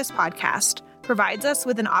therefore this podcast, provides us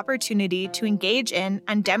with an opportunity to engage in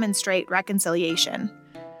and demonstrate reconciliation.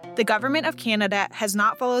 The Government of Canada has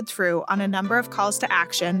not followed through on a number of calls to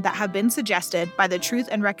action that have been suggested by the Truth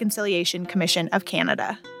and Reconciliation Commission of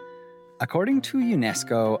Canada. According to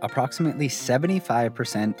UNESCO, approximately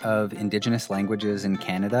 75% of Indigenous languages in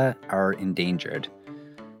Canada are endangered.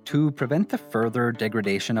 To prevent the further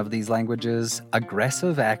degradation of these languages,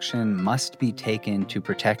 aggressive action must be taken to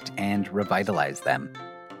protect and revitalize them.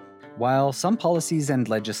 While some policies and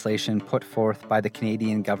legislation put forth by the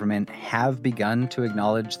Canadian government have begun to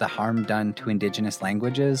acknowledge the harm done to Indigenous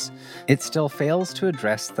languages, it still fails to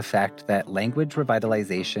address the fact that language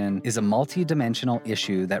revitalization is a multi-dimensional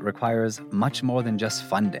issue that requires much more than just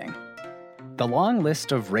funding. The long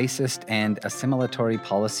list of racist and assimilatory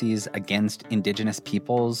policies against Indigenous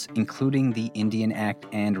peoples, including the Indian Act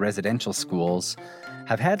and residential schools,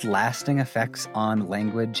 have had lasting effects on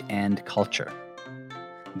language and culture.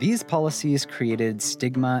 These policies created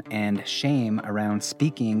stigma and shame around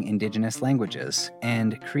speaking Indigenous languages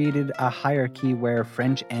and created a hierarchy where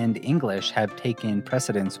French and English have taken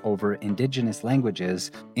precedence over Indigenous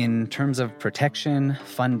languages in terms of protection,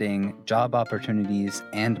 funding, job opportunities,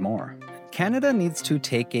 and more. Canada needs to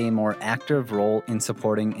take a more active role in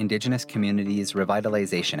supporting Indigenous communities'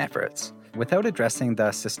 revitalization efforts. Without addressing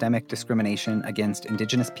the systemic discrimination against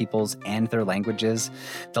Indigenous peoples and their languages,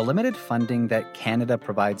 the limited funding that Canada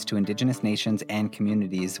provides to Indigenous nations and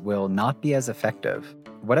communities will not be as effective.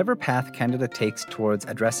 Whatever path Canada takes towards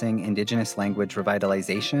addressing Indigenous language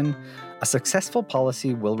revitalization, a successful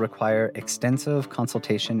policy will require extensive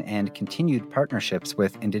consultation and continued partnerships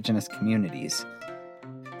with Indigenous communities.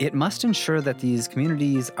 It must ensure that these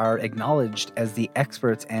communities are acknowledged as the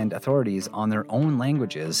experts and authorities on their own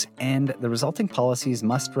languages, and the resulting policies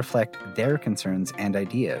must reflect their concerns and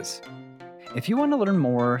ideas. If you want to learn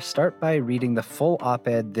more, start by reading the full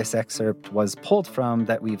op-ed this excerpt was pulled from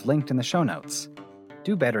that we've linked in the show notes.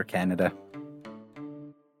 Do better, Canada.